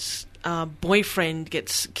journalist's boyfriend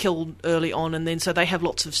gets killed early on, and then so they have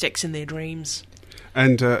lots of sex in their dreams.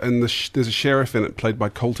 And there's a sheriff in it played by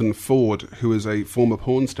Colton Ford, who is a former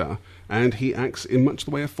porn star, and he acts in much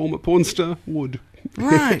the way a former porn star would.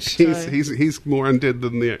 Right. he's more undead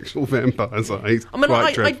than the actual vampires are. He's quite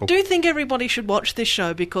I dreadful. do think everybody should watch this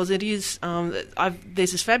show because it is.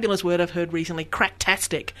 There's this fabulous word I've heard recently,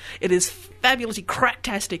 cracktastic. It is fabulously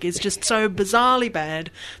cracktastic. It's just so bizarrely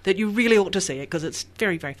bad that you really ought to see it because it's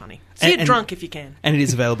very, very funny. See it drunk if you can. And it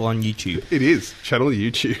is available on YouTube. It is channel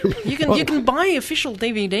YouTube. You can buy official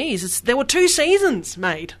DVDs. There were 2 seasons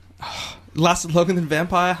made. Lasted longer than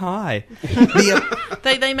Vampire High.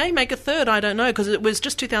 They may make a third. I don't know because it was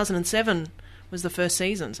just 2007 was the first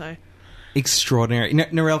season. So extraordinary.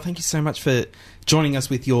 Narelle, thank you so much for joining us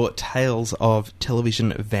with your tales of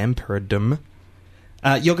television vampiredom.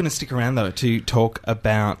 You're going to stick around though to talk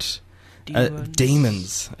about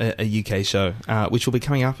Demons, a UK show, which will be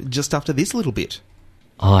coming up just after this little bit.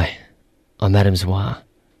 Hi, I'm Adam Zwar.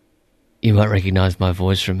 You might recognise my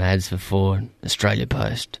voice from ads for Ford, Australia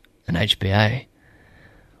Post and HBA,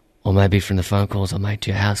 or maybe from the phone calls I make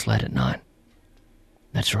to your house late at night.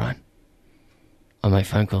 That's right. I make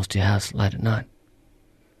phone calls to your house late at night.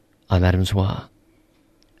 I'm Adam Zwar,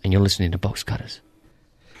 and you're listening to Box Cutters.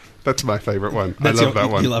 That's my favourite one. That's I love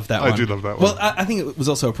that one. You love that one. I do love that one. Well, I think it was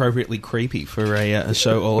also appropriately creepy for a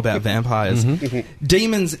show all about vampires.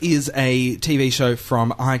 Demons is a TV show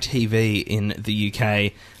from ITV in the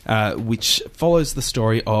UK, which follows the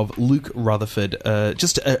story of Luke Rutherford,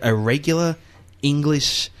 just a regular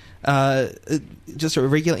English... just a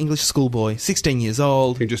regular English schoolboy, 16 years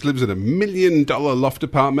old. He just lives in $1 million loft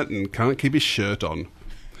apartment and can't keep his shirt on.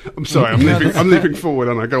 I'm sorry, I'm leaping forward,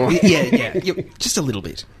 and I go on. Yeah, just a little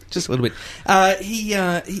bit.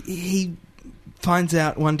 He finds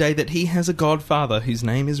out one day that he has a godfather whose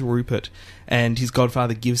name is Rupert, and his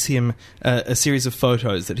godfather gives him a series of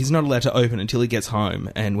photos that he's not allowed to open until he gets home.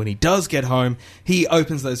 And when he does get home, he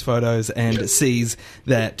opens those photos and sees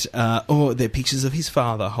that they're pictures of his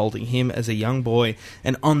father holding him as a young boy,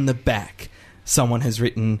 and on the back someone has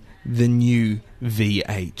written the new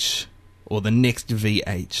VH, or the next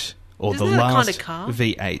VH, or Isn't the that a last kind of car?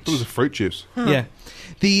 VH. It was a fruit juice. Yeah.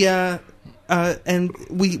 And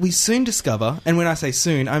we soon discover, and when I say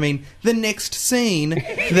soon, I mean the next scene,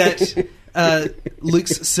 that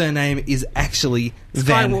Luke's surname is actually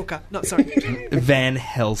Skywalker. No, sorry. Van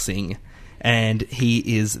Helsing, and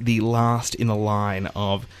he is the last in the line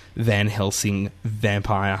of Van Helsing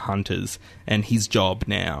vampire hunters, and his job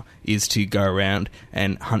now is to go around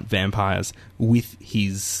and hunt vampires with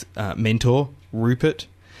his mentor, Rupert,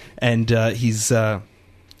 and his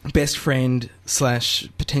best friend /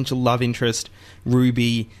 potential love interest,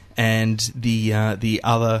 Ruby, and the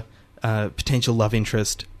other potential love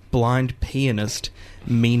interest, blind pianist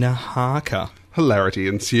Mina Harker. Hilarity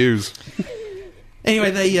ensues.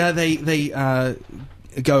 Anyway, they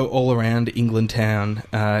go all around England town,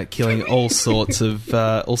 killing all sorts of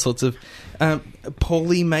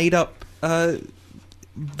poorly made up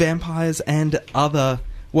vampires and other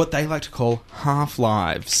what they like to call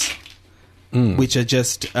half-lives. Which are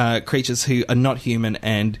just creatures who are not human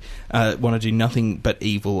and want to do nothing but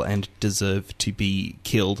evil and deserve to be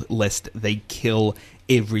killed, lest they kill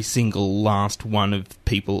every single last one of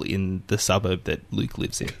people in the suburb that Luke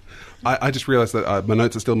lives in. I just realised that my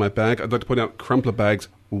notes are still in my bag. I'd like to point out Crumpler Bag's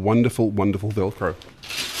wonderful, wonderful Velcro.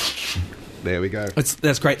 There we go.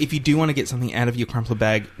 That's great. If you do want to get something out of your Crumpler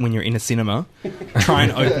bag when you're in a cinema, try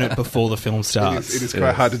and open it before the film starts. It is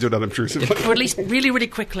quite hard to do it unobtrusively. Or at least really, really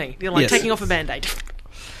quickly. You're like taking off a Band-Aid.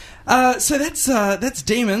 So that's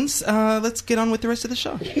Demons. Let's get on with the rest of the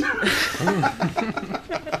show.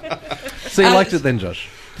 So you liked it then, Josh?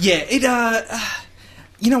 Yeah, it.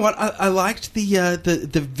 You know what? I liked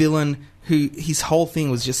the villain who his whole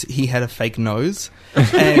thing was just he had a fake nose,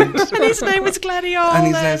 and his name was Gladiolus. And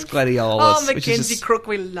his name's Gladiolus. Oh, Mackenzie Crook,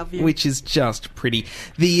 we love you. Which is just pretty.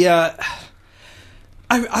 I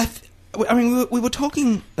mean, we were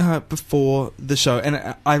talking before the show,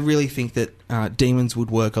 and I really think that Demons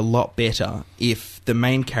would work a lot better if the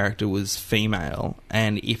main character was female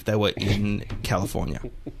and if they were in California.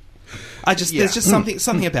 There's just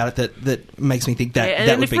something about it that makes me think that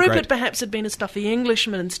that would be great. And if Rupert perhaps had been a stuffy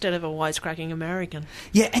Englishman instead of a wisecracking American.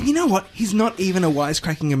 Yeah, and you know what? He's not even a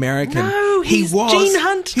wisecracking American. No, he's Gene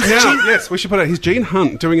Hunt. Yes, we should put it. He's Gene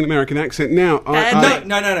Hunt doing an American accent. Now,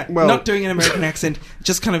 no. Well, not doing an American accent.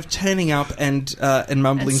 Just kind of turning up and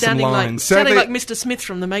mumbling some lines. Sounding like Mr. Smith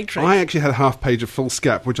from The Matrix. I actually had a half page of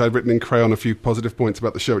fullscap, which I'd written in crayon a few positive points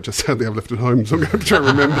about the show, which sadly I've left at home, so I'm going to try to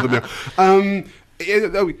remember them now.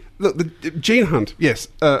 Look, Gene Hunt, yes,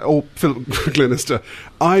 or Philip Glenister.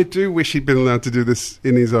 I do wish he'd been allowed to do this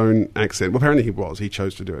in his own accent. Well, apparently he was. He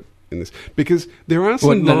chose to do it in this. Because there are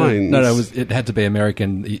some lines... No, it had to be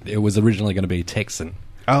American. It was originally going to be Texan.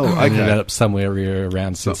 Oh, okay. Ended up somewhere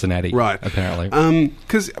around Cincinnati, right? Apparently,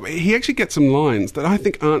 because he actually gets some lines that I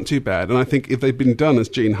think aren't too bad, and I think if they'd been done as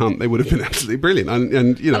Gene Hunt, they would have been absolutely brilliant.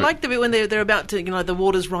 And you know, I like the bit when they're about to, the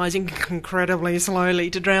water's rising incredibly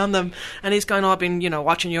slowly to drown them, and he's going, "I've been,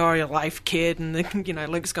 watching your life, kid," and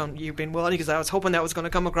Luke's going, "You've been well," because I was hoping that was going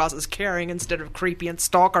to come across as caring instead of creepy and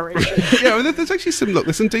stalkerish. Yeah, well, there's actually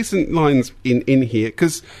there's some decent lines in here,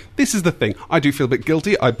 because this is the thing. I do feel a bit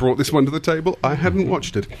guilty. I brought this one to the table. I hadn't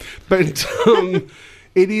watched it. But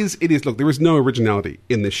it is. Look, there is no originality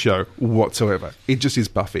in this show whatsoever. It just is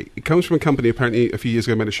Buffy. It comes from a company apparently a few years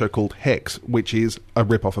ago made a show called Hex, which is a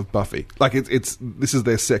rip-off of Buffy. Like this is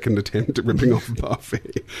their second attempt at ripping off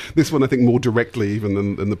Buffy. This one, I think, more directly even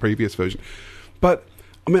than the previous version. But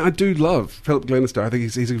I mean, I do love Philip Glenister. I think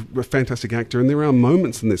he's a fantastic actor, and there are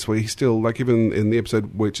moments in this where he's still, like even in the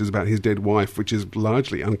episode which is about his dead wife, which is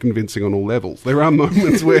largely unconvincing on all levels. There are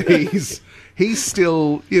moments where he's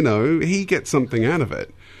still, he gets something out of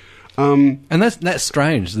it. And that's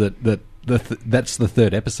strange that that's the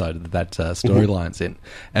third episode that storyline's in,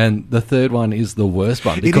 and the third one is the worst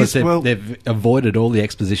one because they've avoided all the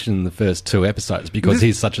exposition in the first two episodes because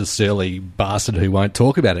he's such a surly bastard who won't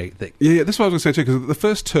talk about anything. Yeah, that's what I was going to say too. Because the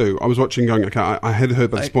first two, I was watching, going, okay, I had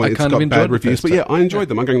heard by this point it's got bad reviews, but yeah, I enjoyed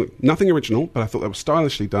them. I'm going, nothing original, but I thought they were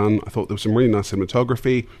stylishly done. I thought there was some really nice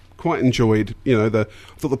cinematography. Quite enjoyed, I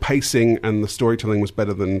thought the pacing and the storytelling was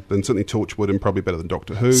better than certainly Torchwood and probably better than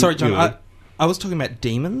Doctor Who. Sorry, John. I was talking about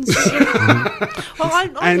demons. Well, I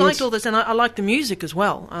And- liked all this, and I like the music as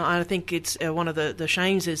well. I think it's one of the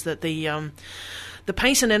shames is that the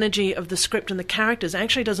pace and energy of the script and the characters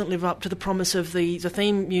actually doesn't live up to the promise of the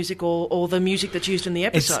theme music or the music that's used in the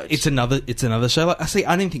episodes. It's another show. Like,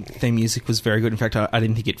 I didn't think the theme music was very good. In fact, I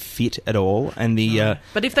didn't think it fit at all. And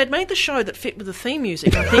But if they'd made the show that fit with the theme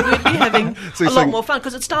music, I think we'd be having So a you're lot saying- more fun,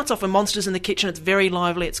 because it starts off with monsters in the kitchen. It's very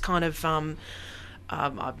lively. It's kind of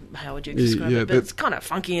how would you describe Yeah, it? But it's kind of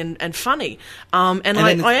funky and funny. And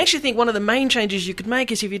then I actually think one of the main changes you could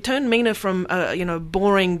make is if you turn Mina from a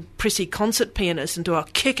boring, prissy concert pianist into a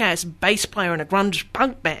kick-ass bass player in a grunge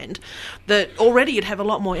punk band, that already you'd have a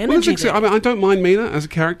lot more Well, energy. that's actually, I don't mind Mina as a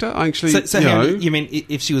character. I actually, so you mean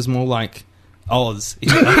if she was more like Oz?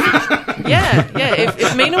 Yeah.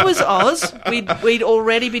 If Mina was Oz, we'd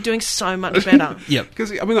already be doing so much better. Yep.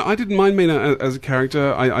 Because I didn't mind Mina as a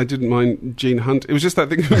character. I didn't mind Gene Hunt. It was just that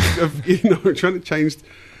thing of trying to change.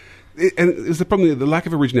 And it was the problem. The lack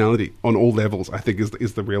of originality on all levels, I think,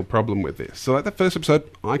 is the real problem with this. So, like the first episode,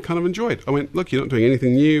 I kind of enjoyed. I went, look, you're not doing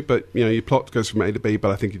anything new, but your plot goes from A to B.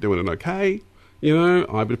 But I think you're doing it okay.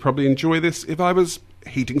 I would probably enjoy this if I was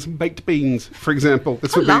heating some baked beans, for example.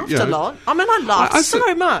 This I would be, laughed a lot. I mean, I laughed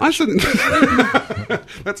so much. I shouldn't.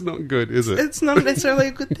 That's not good, is it? It's not necessarily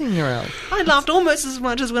a good thing, Narelle. I laughed almost as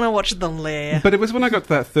much as when I watched The Lair. But it was when I got to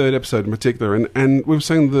that third episode in particular, and we were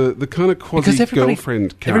saying the kind of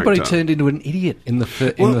quasi-girlfriend character. Everybody turned into an idiot in the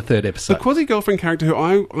third episode. The quasi-girlfriend character, who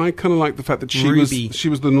I kind of like the fact that she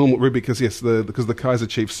was the normal Ruby, because the Kaiser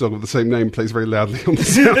Chiefs song of the same name plays very loudly on the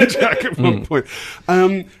soundtrack at one point.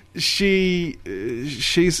 She's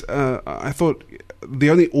I thought the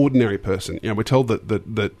only ordinary person. We're told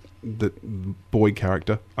that boy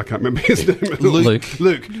character, I can't remember his name.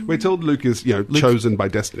 Luke. We're told Luke is chosen by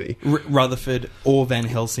destiny. Rutherford or Van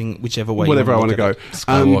Helsing, whichever way. Whatever I want to go.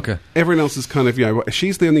 Skywalker. Everyone else is kind of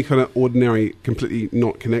she's the only kind of ordinary, completely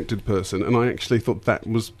not connected person, and I actually thought that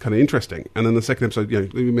was kind of interesting. And then the second episode,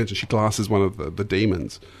 we mentioned she glasses one of the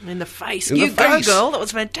demons In the face. In You the go, face. girl. That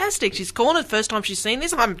was fantastic. She's cornered first time she's seen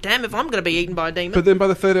this. I'm damn if I'm going to be eaten by a demon. But then by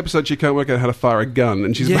the third episode, she can't work out how to fire a gun,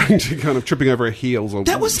 and she's back to kind of tripping over her heels or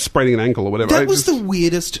spraining an ankle or whatever. That was the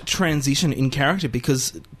weirdest transition in character,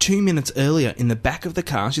 because 2 minutes earlier in the back of the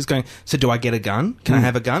car, she's going, so do I get a gun? Can I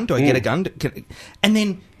have a gun? Do I get a gun?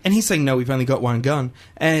 And he's saying, no, we've only got one gun.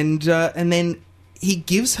 And then he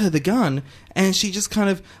gives her the gun, and she just kind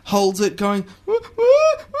of holds it going,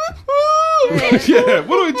 yeah,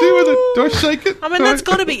 what do I do with it? Do I shake it? I mean, that's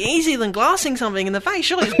got to be easier than glassing something in the face.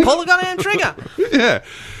 Surely just pull the goddamn trigger. Yeah.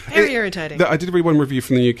 Very irritating. I did read one review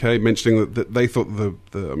from the UK mentioning that they thought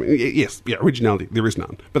originality, there is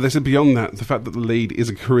none. But they said beyond that, the fact that the lead is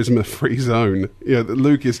a charisma-free zone, that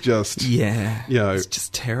Luke is just... it's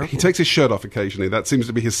just terrible. He takes his shirt off occasionally. That seems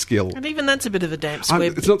to be his skill. And even that's a bit of a damp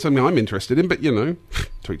squib. It's not something I'm interested in, but, to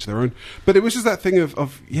each their own. But it was just that thing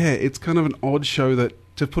of it's kind of an odd show that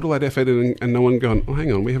to put all that effort in and no one gone, oh,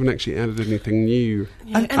 hang on, we haven't actually added anything new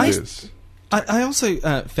to this. I also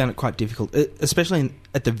found it quite difficult, especially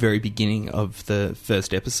at the very beginning of the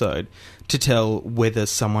first episode, to tell whether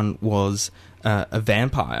someone was a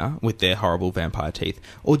vampire with their horrible vampire teeth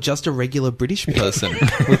or just a regular British person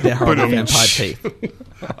with their horrible vampire teeth.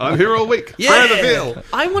 I'm here all week. Yeah. Further Bill.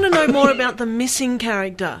 I want to know more about the missing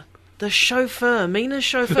character. The chauffeur, Mina's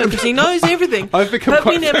chauffeur, because he knows everything, I've become but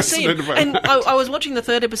we quite never see him. fascinated by And I was watching the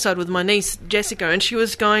third episode with my niece, Jessica, and she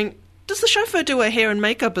was going, does the chauffeur do her hair and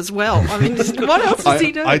makeup as well? I mean, what else does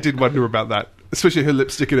he do? I did wonder about that. Especially her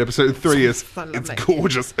lipstick in episode 3 is So it's lovely.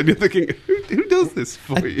 gorgeous. And you're thinking, who does this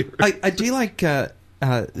for you? I do like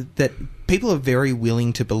that people are very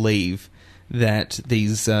willing to believe that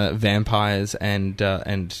these vampires and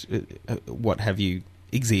what have you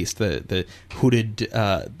exist. The hooded,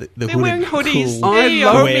 the They're wearing hooded, hoodies. cool I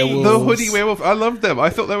love werewolves. the hoodie werewolf. I loved them. I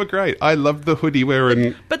thought they were great. I loved the hoodie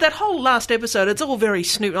wearing. But that whole last episode, it's all very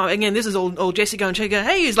Snoop. Again, this is all Jessica and she go,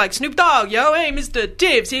 hey, he's like Snoop Dogg, yo, hey, Mr.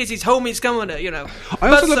 Tibbs, here's his homies coming to, I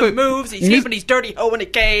bust also love some it. moves, he's keeping his dirty hoe in a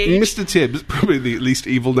cage. Mr. Tibbs, probably the least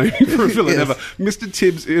evil name for a villain Yes. ever. Mr.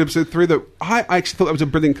 Tibbs in episode 3, though, I actually thought that was a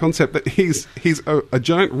brilliant concept, that he's a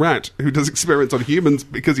giant rat who does experiments on humans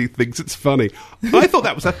because he thinks it's funny. I thought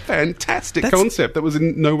that was a fantastic concept that was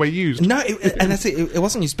in no way used. No, and that's it. It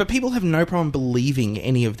wasn't used. But people have no problem believing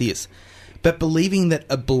any of this. But believing that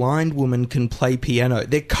a blind woman can play piano,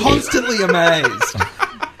 they're constantly amazed.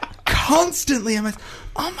 Constantly amazed.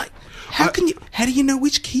 Oh my! How do you know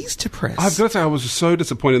which keys to press? I've got to say, I was so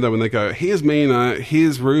disappointed though when they go, here's Mina,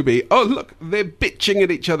 here's Ruby. Oh, look, they're bitching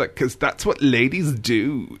at each other because that's what ladies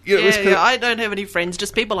do. You know, it was kind of- I don't have any friends,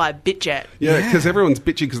 just people I bitch at. Yeah, because everyone's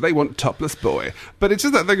bitching because they want topless boy. But it's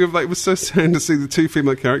just that thing of like, it was so sad to see the two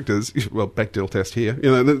female characters. Well, Bechdel test here.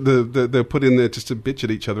 You know, they're put in there just to bitch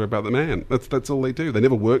at each other about the man. That's all they do. They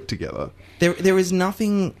never work together. There is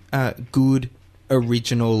nothing good,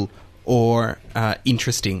 original, or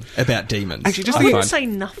interesting about Demons. Actually, just I think- wouldn't say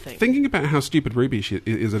nothing. Thinking about how stupid Ruby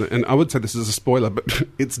is, and I would say this is a spoiler, but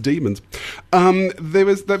it's Demons. There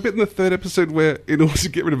was that bit in the third episode where, in order to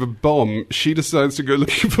get rid of a bomb, she decides to go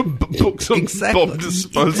looking for books on bomb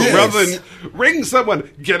disposal rather than ring someone,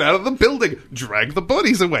 get out of the building, drag the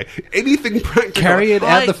bodies away, anything practical. Carry it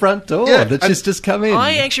out the front door. Yeah, That's and- just come in.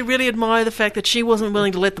 I actually really admire the fact that she wasn't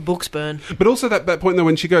willing to let the books burn. But also that point though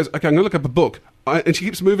when she goes, okay, I'm going to look up a book, and she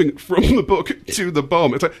keeps moving from the book to the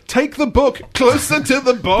bomb. It's like, take the book closer to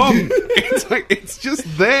the bomb. It's like, it's just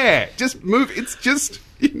there. Just move. It's just,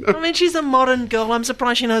 you know. I mean, she's a modern girl. I'm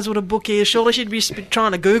surprised she knows what a book is. Surely she'd be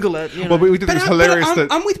trying to Google it. You know? Well, we did this hilarious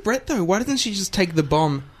I'm with Brett though. Why doesn't she just take the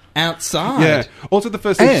bomb outside? Yeah. Also, the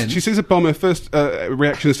first thing And- she sees a bomb, her first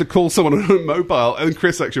reaction is to call someone on a mobile. And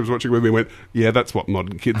Chris actually was watching with me and went, "Yeah, that's what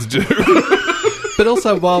modern kids do." But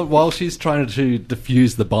also, while she's trying to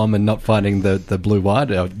defuse the bomb and not finding the blue wire,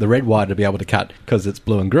 the red wire to be able to cut because it's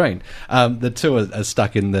blue and green, the two are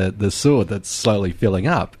stuck in the sewer that's slowly filling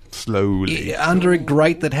up. Slowly. Under a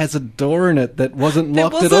grate that has a door in it that wasn't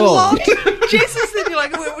locked it wasn't at all. locked. Jess is thinking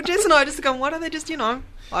like, Jess and I just going, why don't they just,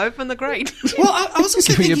 open the grate? Well, I was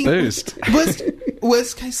also Give me a thinking boost.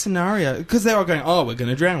 worst case scenario, because they were going, oh, we're going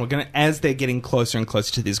to drown. As they're getting closer and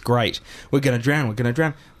closer to this grate, we're going to drown.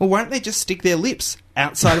 Well, why don't they just stick their lips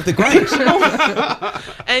outside of the grate?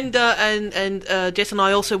 And Jess and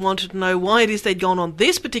I also wanted to know why it is they'd gone on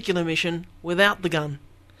this particular mission without the gun.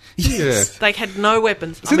 Yeah. They had no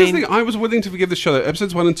weapons. See, the thing, I was willing to forgive the show.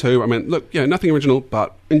 Episodes 1 and 2, I mean, look, nothing original,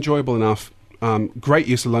 but enjoyable enough. Great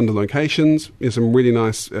use of London locations. Some really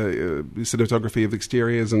nice cinematography of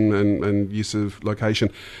exteriors and use of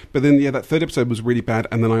location. But then, that third episode was really bad.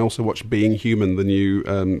 And then I also watched Being Human, the new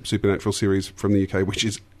Supernatural series from the UK, which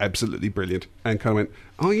is absolutely brilliant. And kind of went,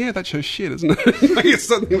 oh yeah, that show's shit, isn't it? Like, it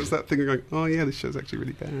suddenly was that thing of going, oh yeah, this show's actually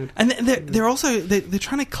really bad. And they're also they're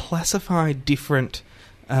trying to classify different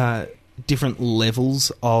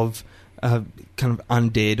levels of kind of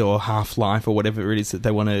undead or half-life or whatever it is that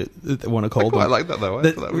they want to call them. I like that though. I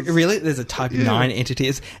thought that was- Really, there's a Type 9 entity.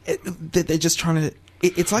 They're just trying to.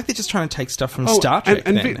 It's like they're just trying to take stuff from Star Trek.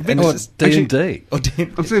 and then. Vic- Or it's just- D&D. or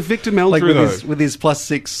D&D. I'm saying Victor Like Meldrew, with his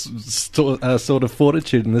 +6 sort of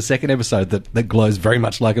fortitude in the second episode that glows very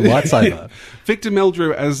much like a lightsaber. Victor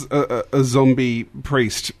Meldrew as a zombie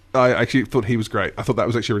priest. I actually thought he was great. I thought that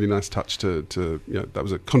was actually a really nice touch to that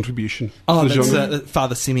was a contribution. Oh, to the that's genre.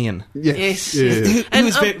 Father Simeon. Yes. Yeah. He And,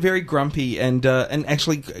 was very grumpy and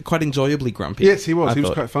actually quite enjoyably grumpy. Yes, he was. I He was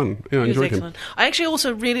thought. quite fun. Yeah, I It was enjoyed him. excellent. I actually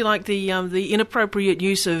also really like the inappropriate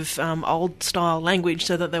use of old style language,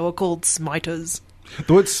 so that they were called smiters.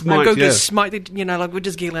 The word I'm smite, going yeah. to smite the, like we're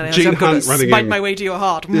just giggling out. Gene I'm going Hunt to running smite in. my way to your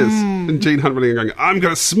heart. Yes, and Gene Hunt running and going, I'm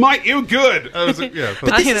going to smite you good. I was like, yeah.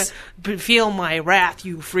 I'm going to feel my wrath,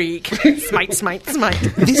 you freak. Smite, smite, smite.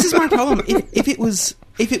 This is my problem. If it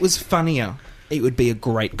was funnier, it would be a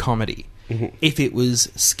great comedy. Mm-hmm. If it was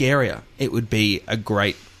scarier, it would be a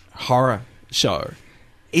great horror show.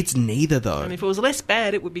 It's neither, though. And if it was less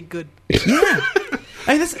bad, it would be good. Yeah.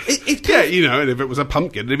 I mean, Yeah, and if it was a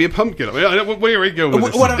pumpkin, it'd be a pumpkin. I mean, where are we going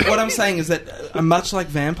with this? what I'm saying is that, much like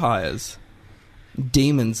vampires,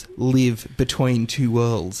 demons live between two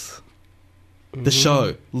worlds. The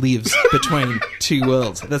show lives between two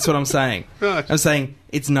worlds. That's what I'm saying. Right. I'm saying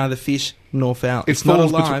it's neither fish nor fowl. It It's not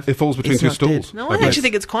falls alive. it falls between It's two not dead. stools. No, Like I actually this.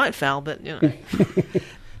 think it's quite foul, but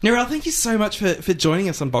Narelle, thank you so much for joining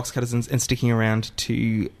us on Box Cutters and sticking around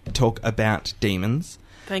to talk about demons.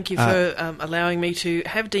 Thank you for allowing me to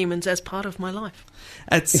have demons as part of my life.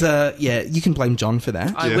 It's you can blame John for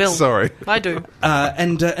that. I Yeah, will. sorry. I do.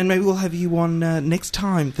 And maybe we'll have you on next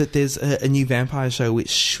time that there's a new vampire show, which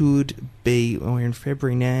should be, we're in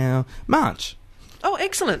February now, March. Oh,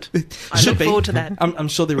 excellent. I Should look be. forward to that. I'm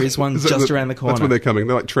sure there is one Is that just around the corner. That's when they're coming.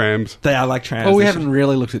 They're like trams. They are like trans. Oh, we They haven't should-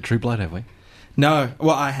 really looked at True Blood, have we? No,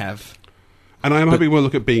 well, I have. And I'm hoping we'll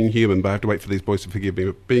look at Being Human, but I have to wait for these boys to forgive me.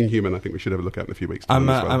 But Being Human, I think we should have a look at in a few weeks' time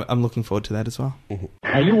as well. I'm looking forward to that as well.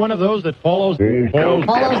 Are you one of those that follows the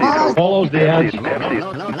ads?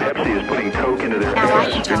 Pepsi is putting Coke into their Now I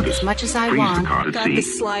can talk as much as I want. Got the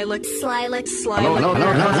sly look.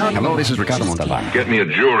 Hello, this is Ricardo Montalban. Get me a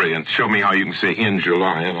jury and show me how you can say in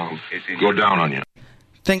July, and I'll go down on you.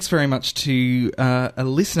 Thanks very much to a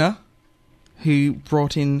listener who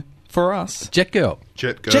brought in for us. Jet Girl.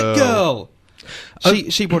 Jet Girl. Jet Girl!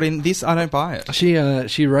 She brought in this, I don't buy it.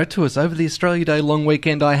 She wrote to us, over the Australia Day long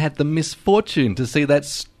weekend, I had the misfortune to see that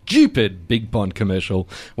stupid Big Pond commercial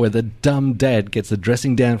where the dumb dad gets a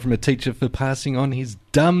dressing down from a teacher for passing on his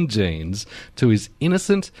dumb genes to his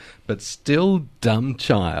innocent but still dumb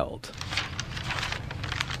child.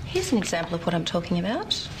 Here's an example of what I'm talking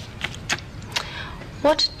about.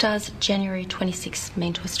 What does January 26th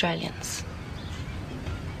mean to Australians?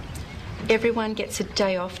 Everyone gets a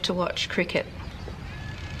day off to watch cricket.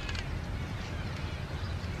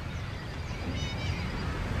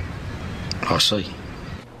 I see.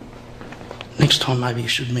 Next time maybe you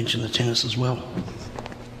should mention the tennis as well.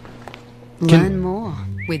 Learn more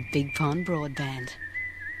with Big Pond Broadband.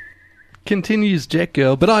 Continues Jet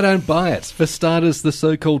Girl, but I don't buy it. For starters, the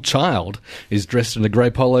so-called child is dressed in a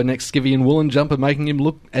grey polo neck skivvy and woolen jumper, making him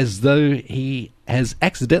look as though he has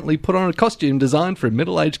accidentally put on a costume designed for a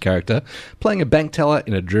middle-aged character playing a bank teller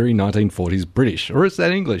in a dreary 1940s British, or is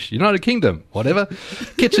that English? United Kingdom, whatever.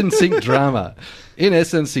 Kitchen sink drama. In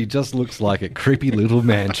essence, he just looks like a creepy little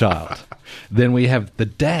man-child. Then we have the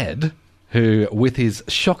dad, who, with his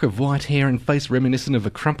shock of white hair and face reminiscent of a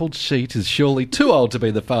crumpled sheet, is surely too old to be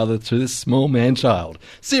the father to this small man-child.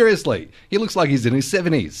 Seriously, he looks like he's in his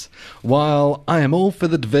 70s. While I am all for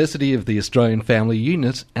the diversity of the Australian family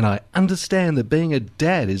unit, and I understand that being a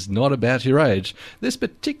dad is not about your age, this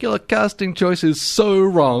particular casting choice is so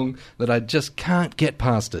wrong that I just can't get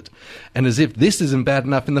past it. And as if this isn't bad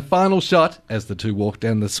enough, in the final shot, as the two walk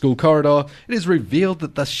down the school corridor, it is revealed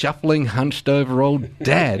that the shuffling, hunched-over old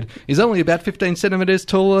dad is only about 15 centimetres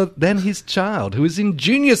taller than his child, who is in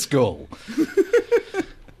junior school.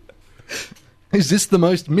 Is this the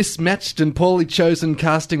most mismatched and poorly chosen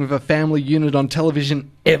casting of a family unit on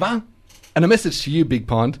television ever? And a message to you, Big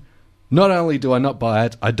Pond. Not only do I not buy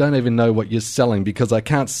it, I don't even know what you're selling because I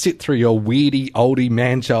can't sit through your weirdy, oldie,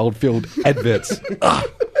 man-child filled adverts.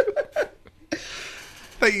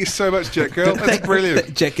 Thank you so much, Jet Girl. That's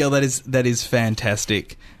brilliant. Jet Girl, that is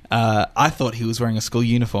fantastic. I thought he was wearing a school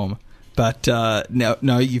uniform. But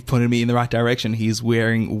no, you've pointed me in the right direction. He's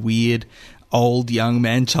wearing weird, old, young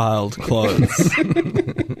man-child clothes.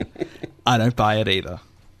 I don't buy it either.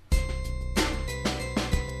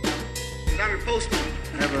 I'm your postman.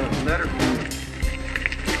 I have a letter.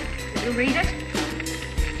 Did you read it?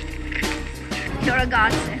 You're a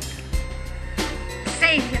godsend.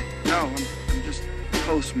 Savior. No, I'm just the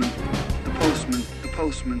postman. The postman. The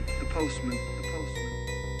postman. The postman.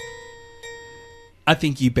 I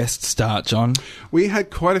think you best start, John. We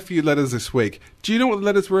had quite a few letters this week. Do you know what the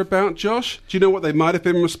letters were about, Josh? Do you know what they might have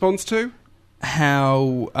been in response to?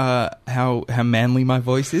 How manly my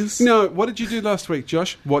voice is? No, what did you do last week,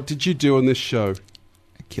 Josh? What did you do on this show?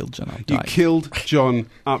 I killed John Updike. You killed John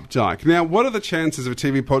Updike. Now, what are the chances of a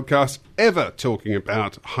TV podcast ever talking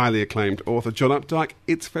about highly acclaimed author John Updike?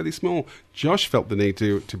 It's fairly small. Josh felt the need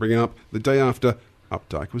to bring up the day after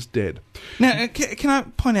Updike was dead. Now, can I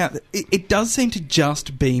point out that it does seem to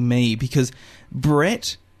just be me because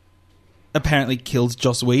Brett apparently killed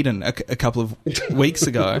Joss Whedon a couple of weeks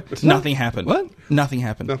ago. Nothing happened. What? Nothing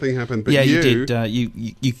happened. Nothing happened. But yeah, you did.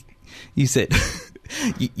 You said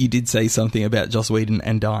you did say something about Joss Whedon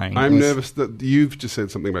and dying. I'm nervous that you've just said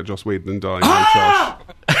something about Joss Whedon and dying. Josh.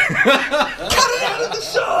 Cut it out of the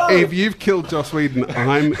show! If you've killed Joss Whedon,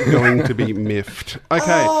 I'm going to be miffed.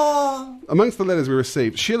 Okay. Amongst the letters we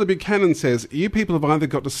received, Sheila Buchanan says, you people have either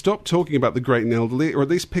got to stop talking about the great and elderly or at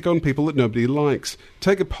least pick on people that nobody likes.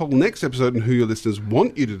 Take a poll next episode on who your listeners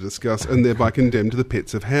want you to discuss and thereby condemn to the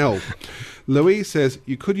pits of hell. Louise says,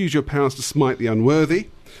 you could use your powers to smite the unworthy.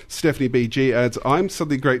 Stephanie BG adds, I'm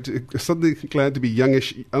suddenly glad to be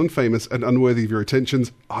youngish, unfamous, and unworthy of your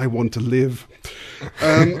attentions. I want to live.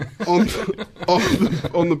 On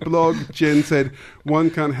the blog, Jen said, one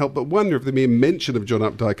can't help but wonder if the mere mention of John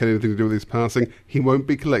Updike had anything to do with his passing. He won't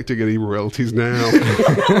be collecting any royalties now.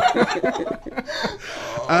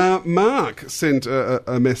 Mark sent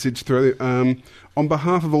a message through. On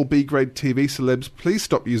behalf of all B-grade TV celebs, please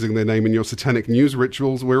stop using their name in your satanic news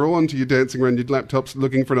rituals. We're all onto you dancing around your laptops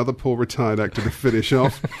looking for another poor retired actor to finish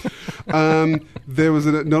off. There was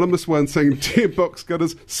an anonymous one saying, dear box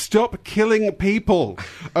cutters, stop killing people.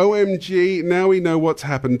 OMG, now we know what's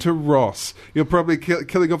happened to Ross. You're probably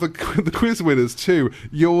killing off the quiz winners too.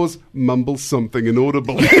 Yours mumbles something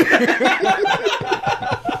inaudible.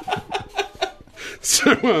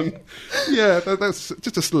 So, yeah, that's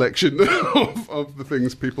just a selection of the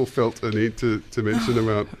things people felt a need to mention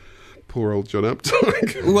about poor old John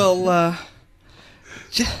Updike. Well,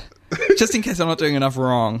 just in case I'm not doing enough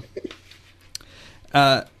wrong, Who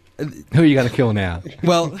are you going to kill now?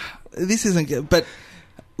 Well, this isn't good, but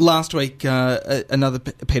last week, another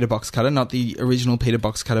Peter Boxcutter, not the original Peter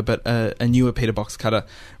Boxcutter, but a newer Peter Boxcutter,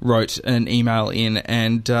 wrote an email in,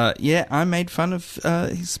 and I made fun of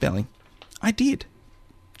his spelling. I did.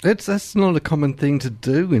 That's not a common thing to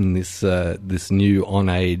do in this new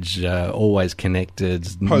on-age, always connected,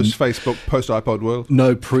 post-Facebook, post-iPod world.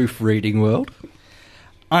 No proofreading world.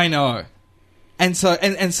 I know. And so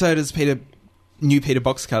does new Peter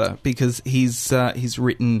Boxcutter, because he's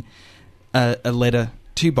written a letter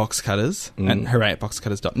to Boxcutters at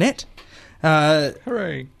hooray@boxcutters.net.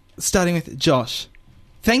 Hooray. Starting with Josh.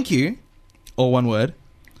 Thank you, all one word.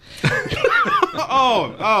 For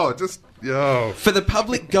the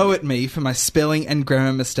public go at me for my spelling and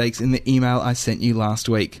grammar mistakes in the email I sent you last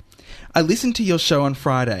week. I listened to your show on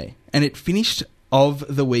Friday, and it finished of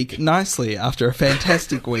the week nicely after a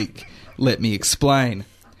fantastic week. Let me explain.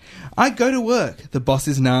 I go to work. The boss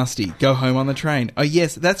is nasty. Go home on the train. Oh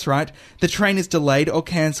yes, that's right. The train is delayed or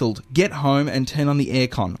cancelled. Get home and turn on the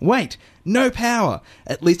aircon. Wait, no power.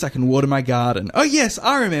 At least I can water my garden. Oh yes,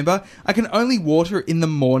 I remember. I can only water in the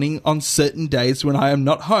morning on certain days when I am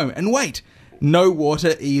not home. And wait, no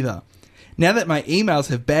water either. Now that my emails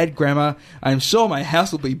have bad grammar, I am sure my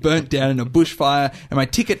house will be burnt down in a bushfire and my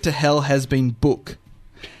ticket to hell has been booked.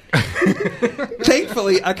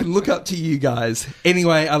 Thankfully, I can look up to you guys.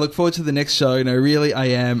 Anyway, I look forward to the next show. No, really, I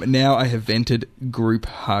am. Now I have vented. Group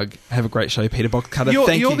hug. Have a great show, Peter Boxcutter.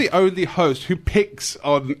 Thank you. You're the only host who picks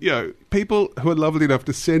on people who are lovely enough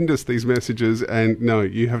to send us these messages, and no,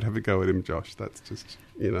 you have to have a go at him, Josh. That's just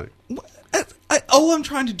all I'm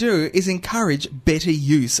trying to do is encourage better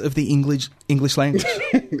use of the English language.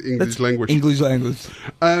 English language.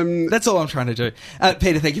 That's all I'm trying to do.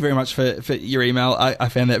 Peter, thank you very much for your email. I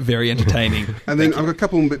found that very entertaining. And then I've got a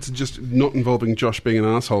couple of bits just not involving Josh being an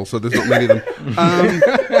asshole, so there's not many of them.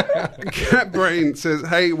 Cat Brain says,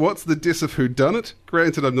 hey, what's the diss of Whodunit?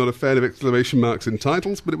 Granted, I'm not a fan of exclamation marks in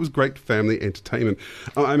titles, but it was great family entertainment.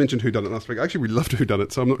 I mentioned Whodunit last week. I actually really loved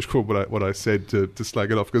Whodunit, so I'm not sure what I said to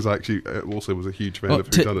slag it off, because I actually also was a huge fan of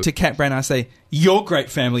Whodunit. To Cat Brain, I say, you're great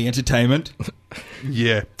family entertainment.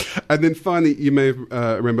 Yeah. And then finally, you may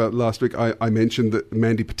remember last week I mentioned that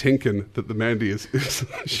Mandy Patinkin, that the Mandy is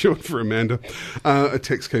short for Amanda. A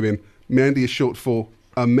text came in. Mandy is short for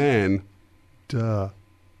a man. Duh.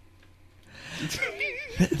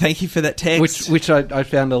 Thank you for that text. Which I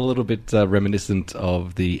found a little bit reminiscent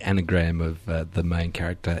of the anagram of the main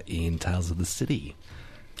character in Tales of the City.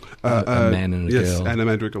 A man and a girl. Yes, Anna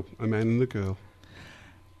Madrigal. A man and a girl.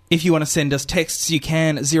 If you want to send us texts, you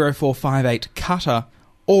can 0458-CUTTER,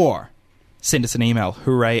 or send us an email,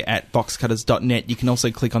 hooray@boxcutters.net. You can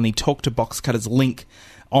also click on the Talk to Boxcutters link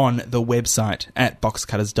on the website at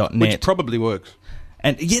boxcutters.net. Which probably works.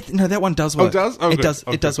 And that one does work. Oh, it does? Oh, it good. does.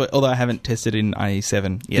 Oh, it does work. Although I haven't tested in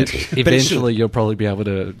IE7 yet. Eventually, you'll probably be able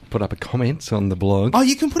to put up a comment on the blog. Oh,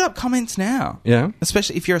 you can put up comments now. Yeah,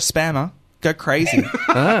 especially if you're a spammer. Go crazy. We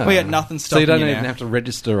got nothing stopping you. So you don't even have to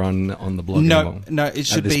register on the blog anymore. No, it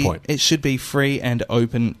should be free and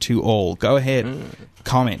open to all. Go ahead.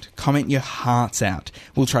 Comment your hearts out.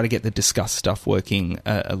 We'll try to get the discuss stuff working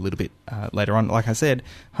a little bit later on. Like I said,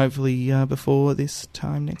 hopefully before this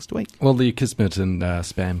time next week. Well, the Kismet and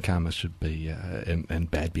spam karma should be, and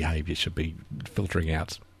bad behaviour should be filtering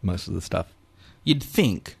out most of the stuff. You'd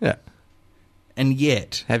think. Yeah. And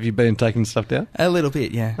yet... Have you been taking stuff down? A little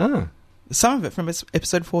bit, yeah. Oh. Some of it from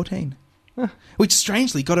episode 14. Which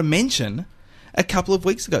strangely got a mention a couple of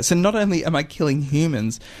weeks ago. So not only am I killing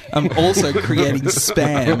humans, I'm also creating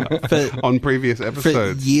spam on previous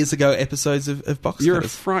episodes. For years ago episodes of Box You're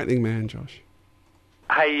Cutters. a frightening man, Josh.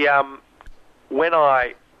 Hey, when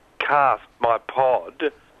I cast my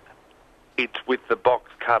pod, it's with the box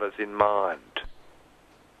cutters in mind.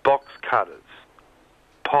 Box cutters.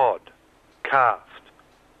 Pod. Cast.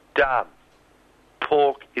 Done.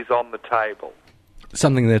 Pork is on the table.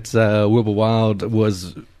 Something that Wilbur Wilde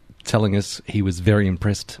was telling us he was very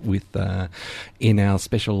impressed with in our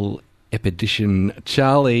special edition,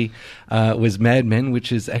 Charlie, was Mad Men,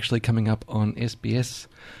 which is actually coming up on SBS.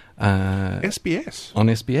 SBS? On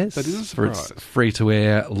SBS. That is a for surprise. its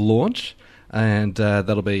free-to-air launch, and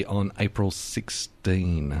that'll be on April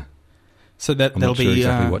 16. So that'll not sure be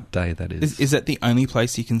exactly what day that is. Is that the only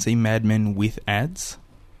place you can see Mad Men with ads?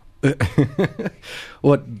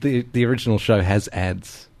 What the original show has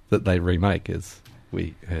ads that they remake, as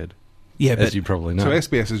we heard. Yeah, as you probably know. So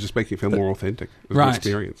SBS is just making it feel more authentic as an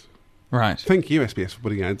experience. Right. Thank you, SBS, for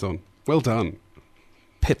putting ads on. Well done.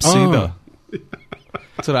 Pepsuba.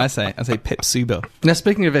 That's what I say. I say Pepsuba. Now,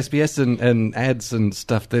 speaking of SBS and ads and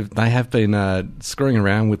stuff, they have been screwing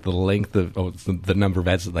around with the length of, or the number of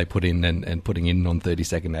ads that they put in and putting in on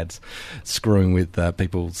 30-second ads, screwing with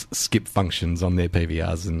people's skip functions on their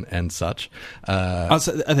PVRs and such.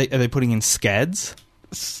 So are they putting in SCADs?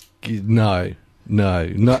 No,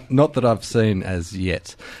 not that I've seen as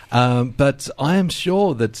yet. But I am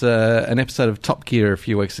sure that an episode of Top Gear a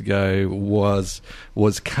few weeks ago was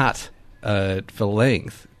cut for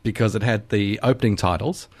length because it had the opening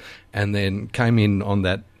titles and then came in on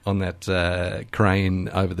that crane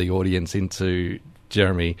over the audience into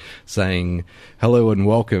Jeremy saying hello and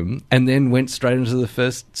welcome, and then went straight into the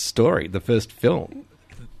first story, the first film.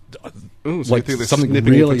 Ooh, so like something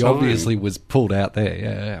really obviously was pulled out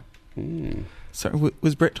there. Yeah. So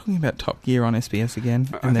was Brett talking about Top Gear on SBS again,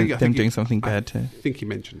 and them doing something bad too? I think he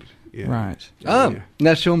mentioned it. Yeah. Right.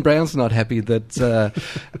 Now Sean Brown's not happy that.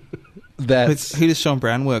 Who does Sean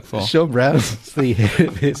Brown work for? Sean Brown's the head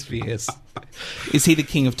of SBS. Is he the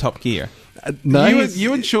king of Top Gear? No,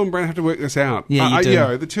 you and Sean Brown have to work this out. Yeah, you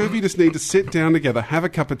do. The two of you just need to sit down together, have a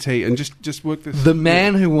cup of tea, and just work this. The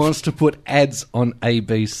man who wants to put ads on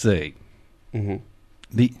ABC. Mm-hmm.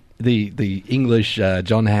 The English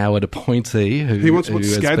John Howard appointee he wants to put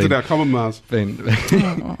SCADs at our common Mars.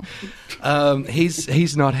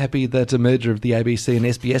 He's not happy that a merger of the ABC and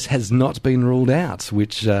SBS has not been ruled out,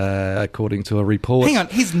 which, according to a report... Hang on,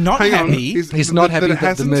 he's not happy? He's not happy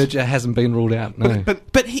that the merger hasn't been ruled out, no. But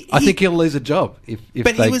I think he'll lose a job if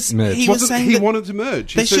they merge. He was saying he wanted to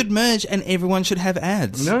merge. They should merge and everyone should have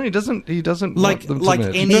ads. No, he doesn't like want them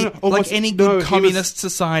to merge. Any good communist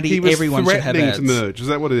society, everyone should have ads. He was threatening to merge. Is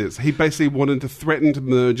that what it is? He basically wanted to threaten to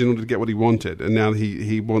merge in order to get what he wanted, and now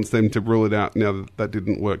he wants them to rule it out now that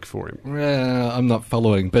didn't work for him. I'm not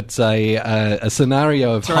following, but a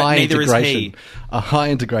scenario of high integration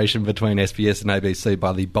between SBS and ABC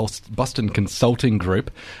by the Boston Consulting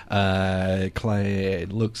Group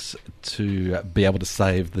looks to be able to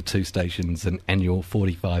save the two stations an annual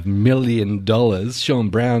 $45 million. Sean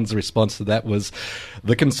Brown's response to that was,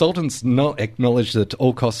 the consultants not acknowledged that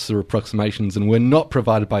all costs are approximations and were not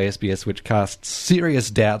provided by SBS, which casts serious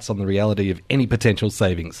doubts on the reality of any potential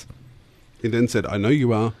savings. He then said, I know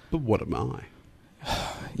you are, but what am I?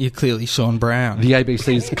 You're clearly Sean Brown. The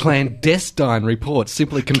ABC's clandestine report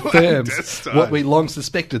simply confirms what we long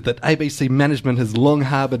suspected, that ABC management has long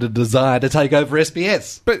harboured a desire to take over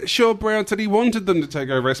SBS. But Sean Brown said he wanted them to take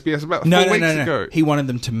over SBS about 4 weeks ago. He wanted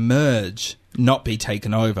them to merge, not be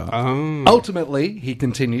taken over. Oh. Ultimately, he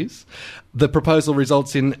continues, the proposal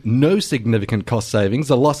results in no significant cost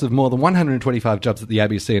savings, a loss of more than 125 jobs at the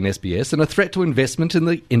ABC and SBS, and a threat to investment in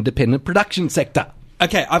the independent production sector.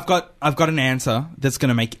 Okay, I've got an answer that's going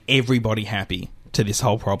to make everybody happy to this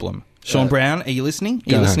whole problem. Sean Brown, are you listening?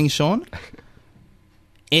 Are you listening, Sean?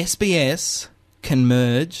 SBS can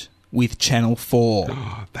merge with Channel 4.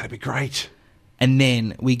 Oh, that'd be great. And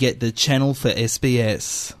then we get the channel for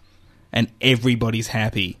SBS, and everybody's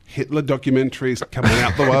happy. Hitler documentaries coming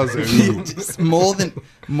out the wazoo. Just more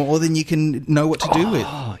than you can know what to do with.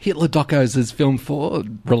 Hitler docos as Film 4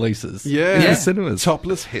 releases. Yeah. In the cinemas.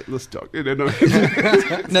 Topless Hitler's doc. No,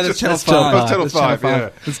 that's Channel 5. That's Channel 5, yeah.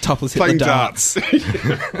 It's topless Hitler darts. But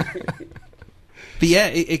yeah,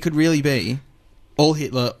 it could really be all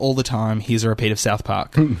Hitler, all the time. Here's a repeat of South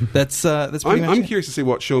Park. That's pretty much I'm it. curious to see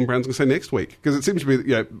what Sean Brown's going to say next week, because it seems to be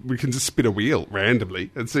that we can just spin a wheel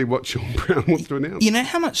randomly and see what Sean Brown wants to announce. You know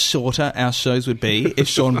how much shorter our shows would be if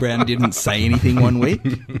Sean Brown didn't say anything one week?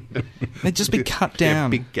 They'd just be cut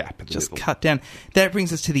down. Yeah, big gap. Just cut down. That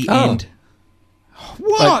brings us to the end.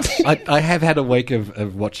 What? I have had a week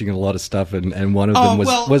of watching a lot of stuff, and one of them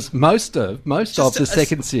was most of the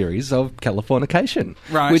second series of Californication.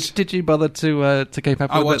 Right. Which, did you bother to keep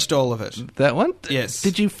up with? I watched all of it. That one? Yes.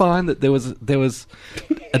 Did you find that there was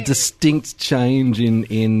a distinct change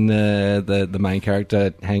in the main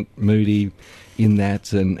character, Hank Moody, in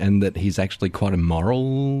that, and that he's actually quite a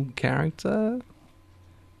moral character?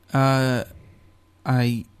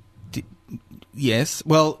 Yes.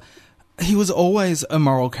 Well, he was always a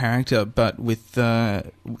moral character, but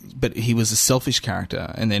he was a selfish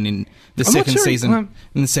character. And then in the second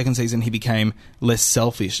season, he became less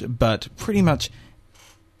selfish, but pretty much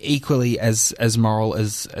equally as moral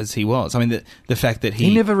as he was. I mean, the fact that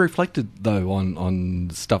he never reflected though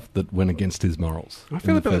on stuff that went against his morals. I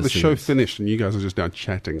feel like the show finished and you guys are just now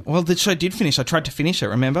chatting. Well, the show did finish. I tried to finish it.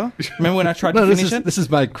 Remember when I tried to finish it? This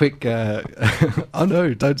is made quick. Oh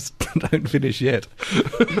no! Don't finish yet.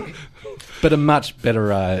 But a much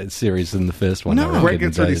better series than the first one. No, Brett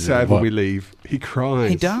gets really sad when we leave. He cries.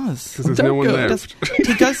 He does. Because there's no one left.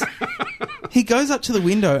 He goes. He goes up to the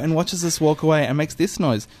window and watches us walk away and makes this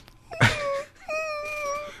noise.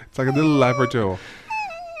 It's like a little Labrador.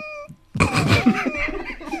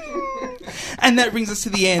 And that brings us to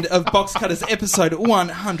the end of Box Cutters episode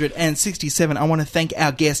 167. I want to thank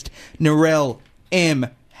our guest, Narelle M.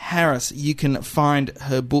 Harris. You can find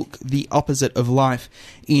her book, The Opposite of Life,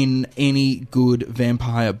 in any good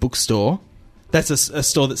vampire bookstore. That's a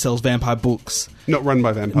store that sells vampire books. Not run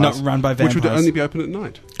by vampires. Not run by vampires. Which would only be open at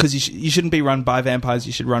night. Because you shouldn't be run by vampires,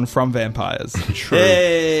 you should run from vampires. True.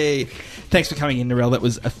 Hey! Thanks for coming in, Narelle. That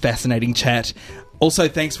was a fascinating chat. Also,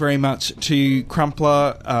 thanks very much to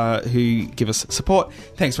Crumpler, who give us support.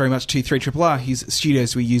 Thanks very much to 3RRR, whose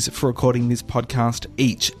studios we use for recording this podcast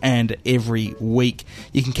each and every week.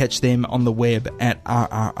 You can catch them on the web at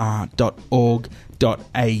rrr.org.au.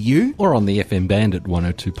 Or on the FM band at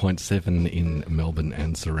 102.7 in Melbourne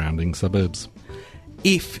and surrounding suburbs.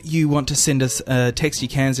 If you want to send us a text, you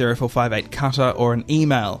can, 0458 Cutter, or an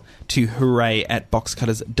email to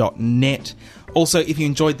hooray@boxcutters.net. Also, if you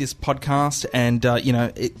enjoyed this podcast and,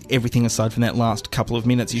 everything aside from that last couple of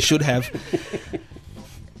minutes you should have,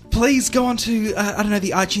 please go on to,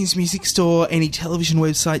 the iTunes Music Store, any television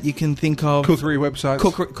website you can think of. Cookery websites.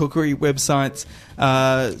 Cookery websites.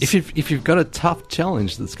 If you've got a tough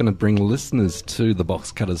challenge that's going to bring listeners to the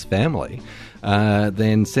Box Cutters family,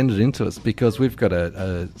 then send it in to us, because we've got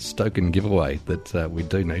a Stoken giveaway that we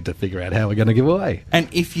do need to figure out how we're going to give away. And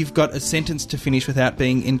if you've got a sentence to finish without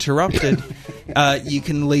being interrupted, you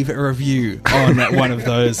can leave a review on one of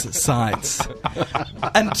those sites.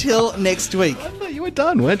 Until next week. I thought you were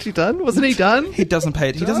done. Weren't you done? Wasn't he done? He doesn't pay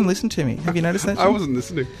it. He doesn't listen to me. Have you noticed that? I wasn't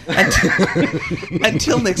listening.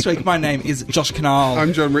 Until next week, my name is Josh Canal.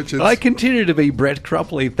 I'm John Richards. I continue to be Brett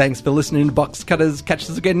Cropley. Thanks for listening to Box Cutters. Catch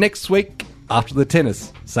us again next week after the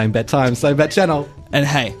tennis. Same bat time, same bat channel. And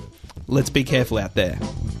hey, let's be careful out there.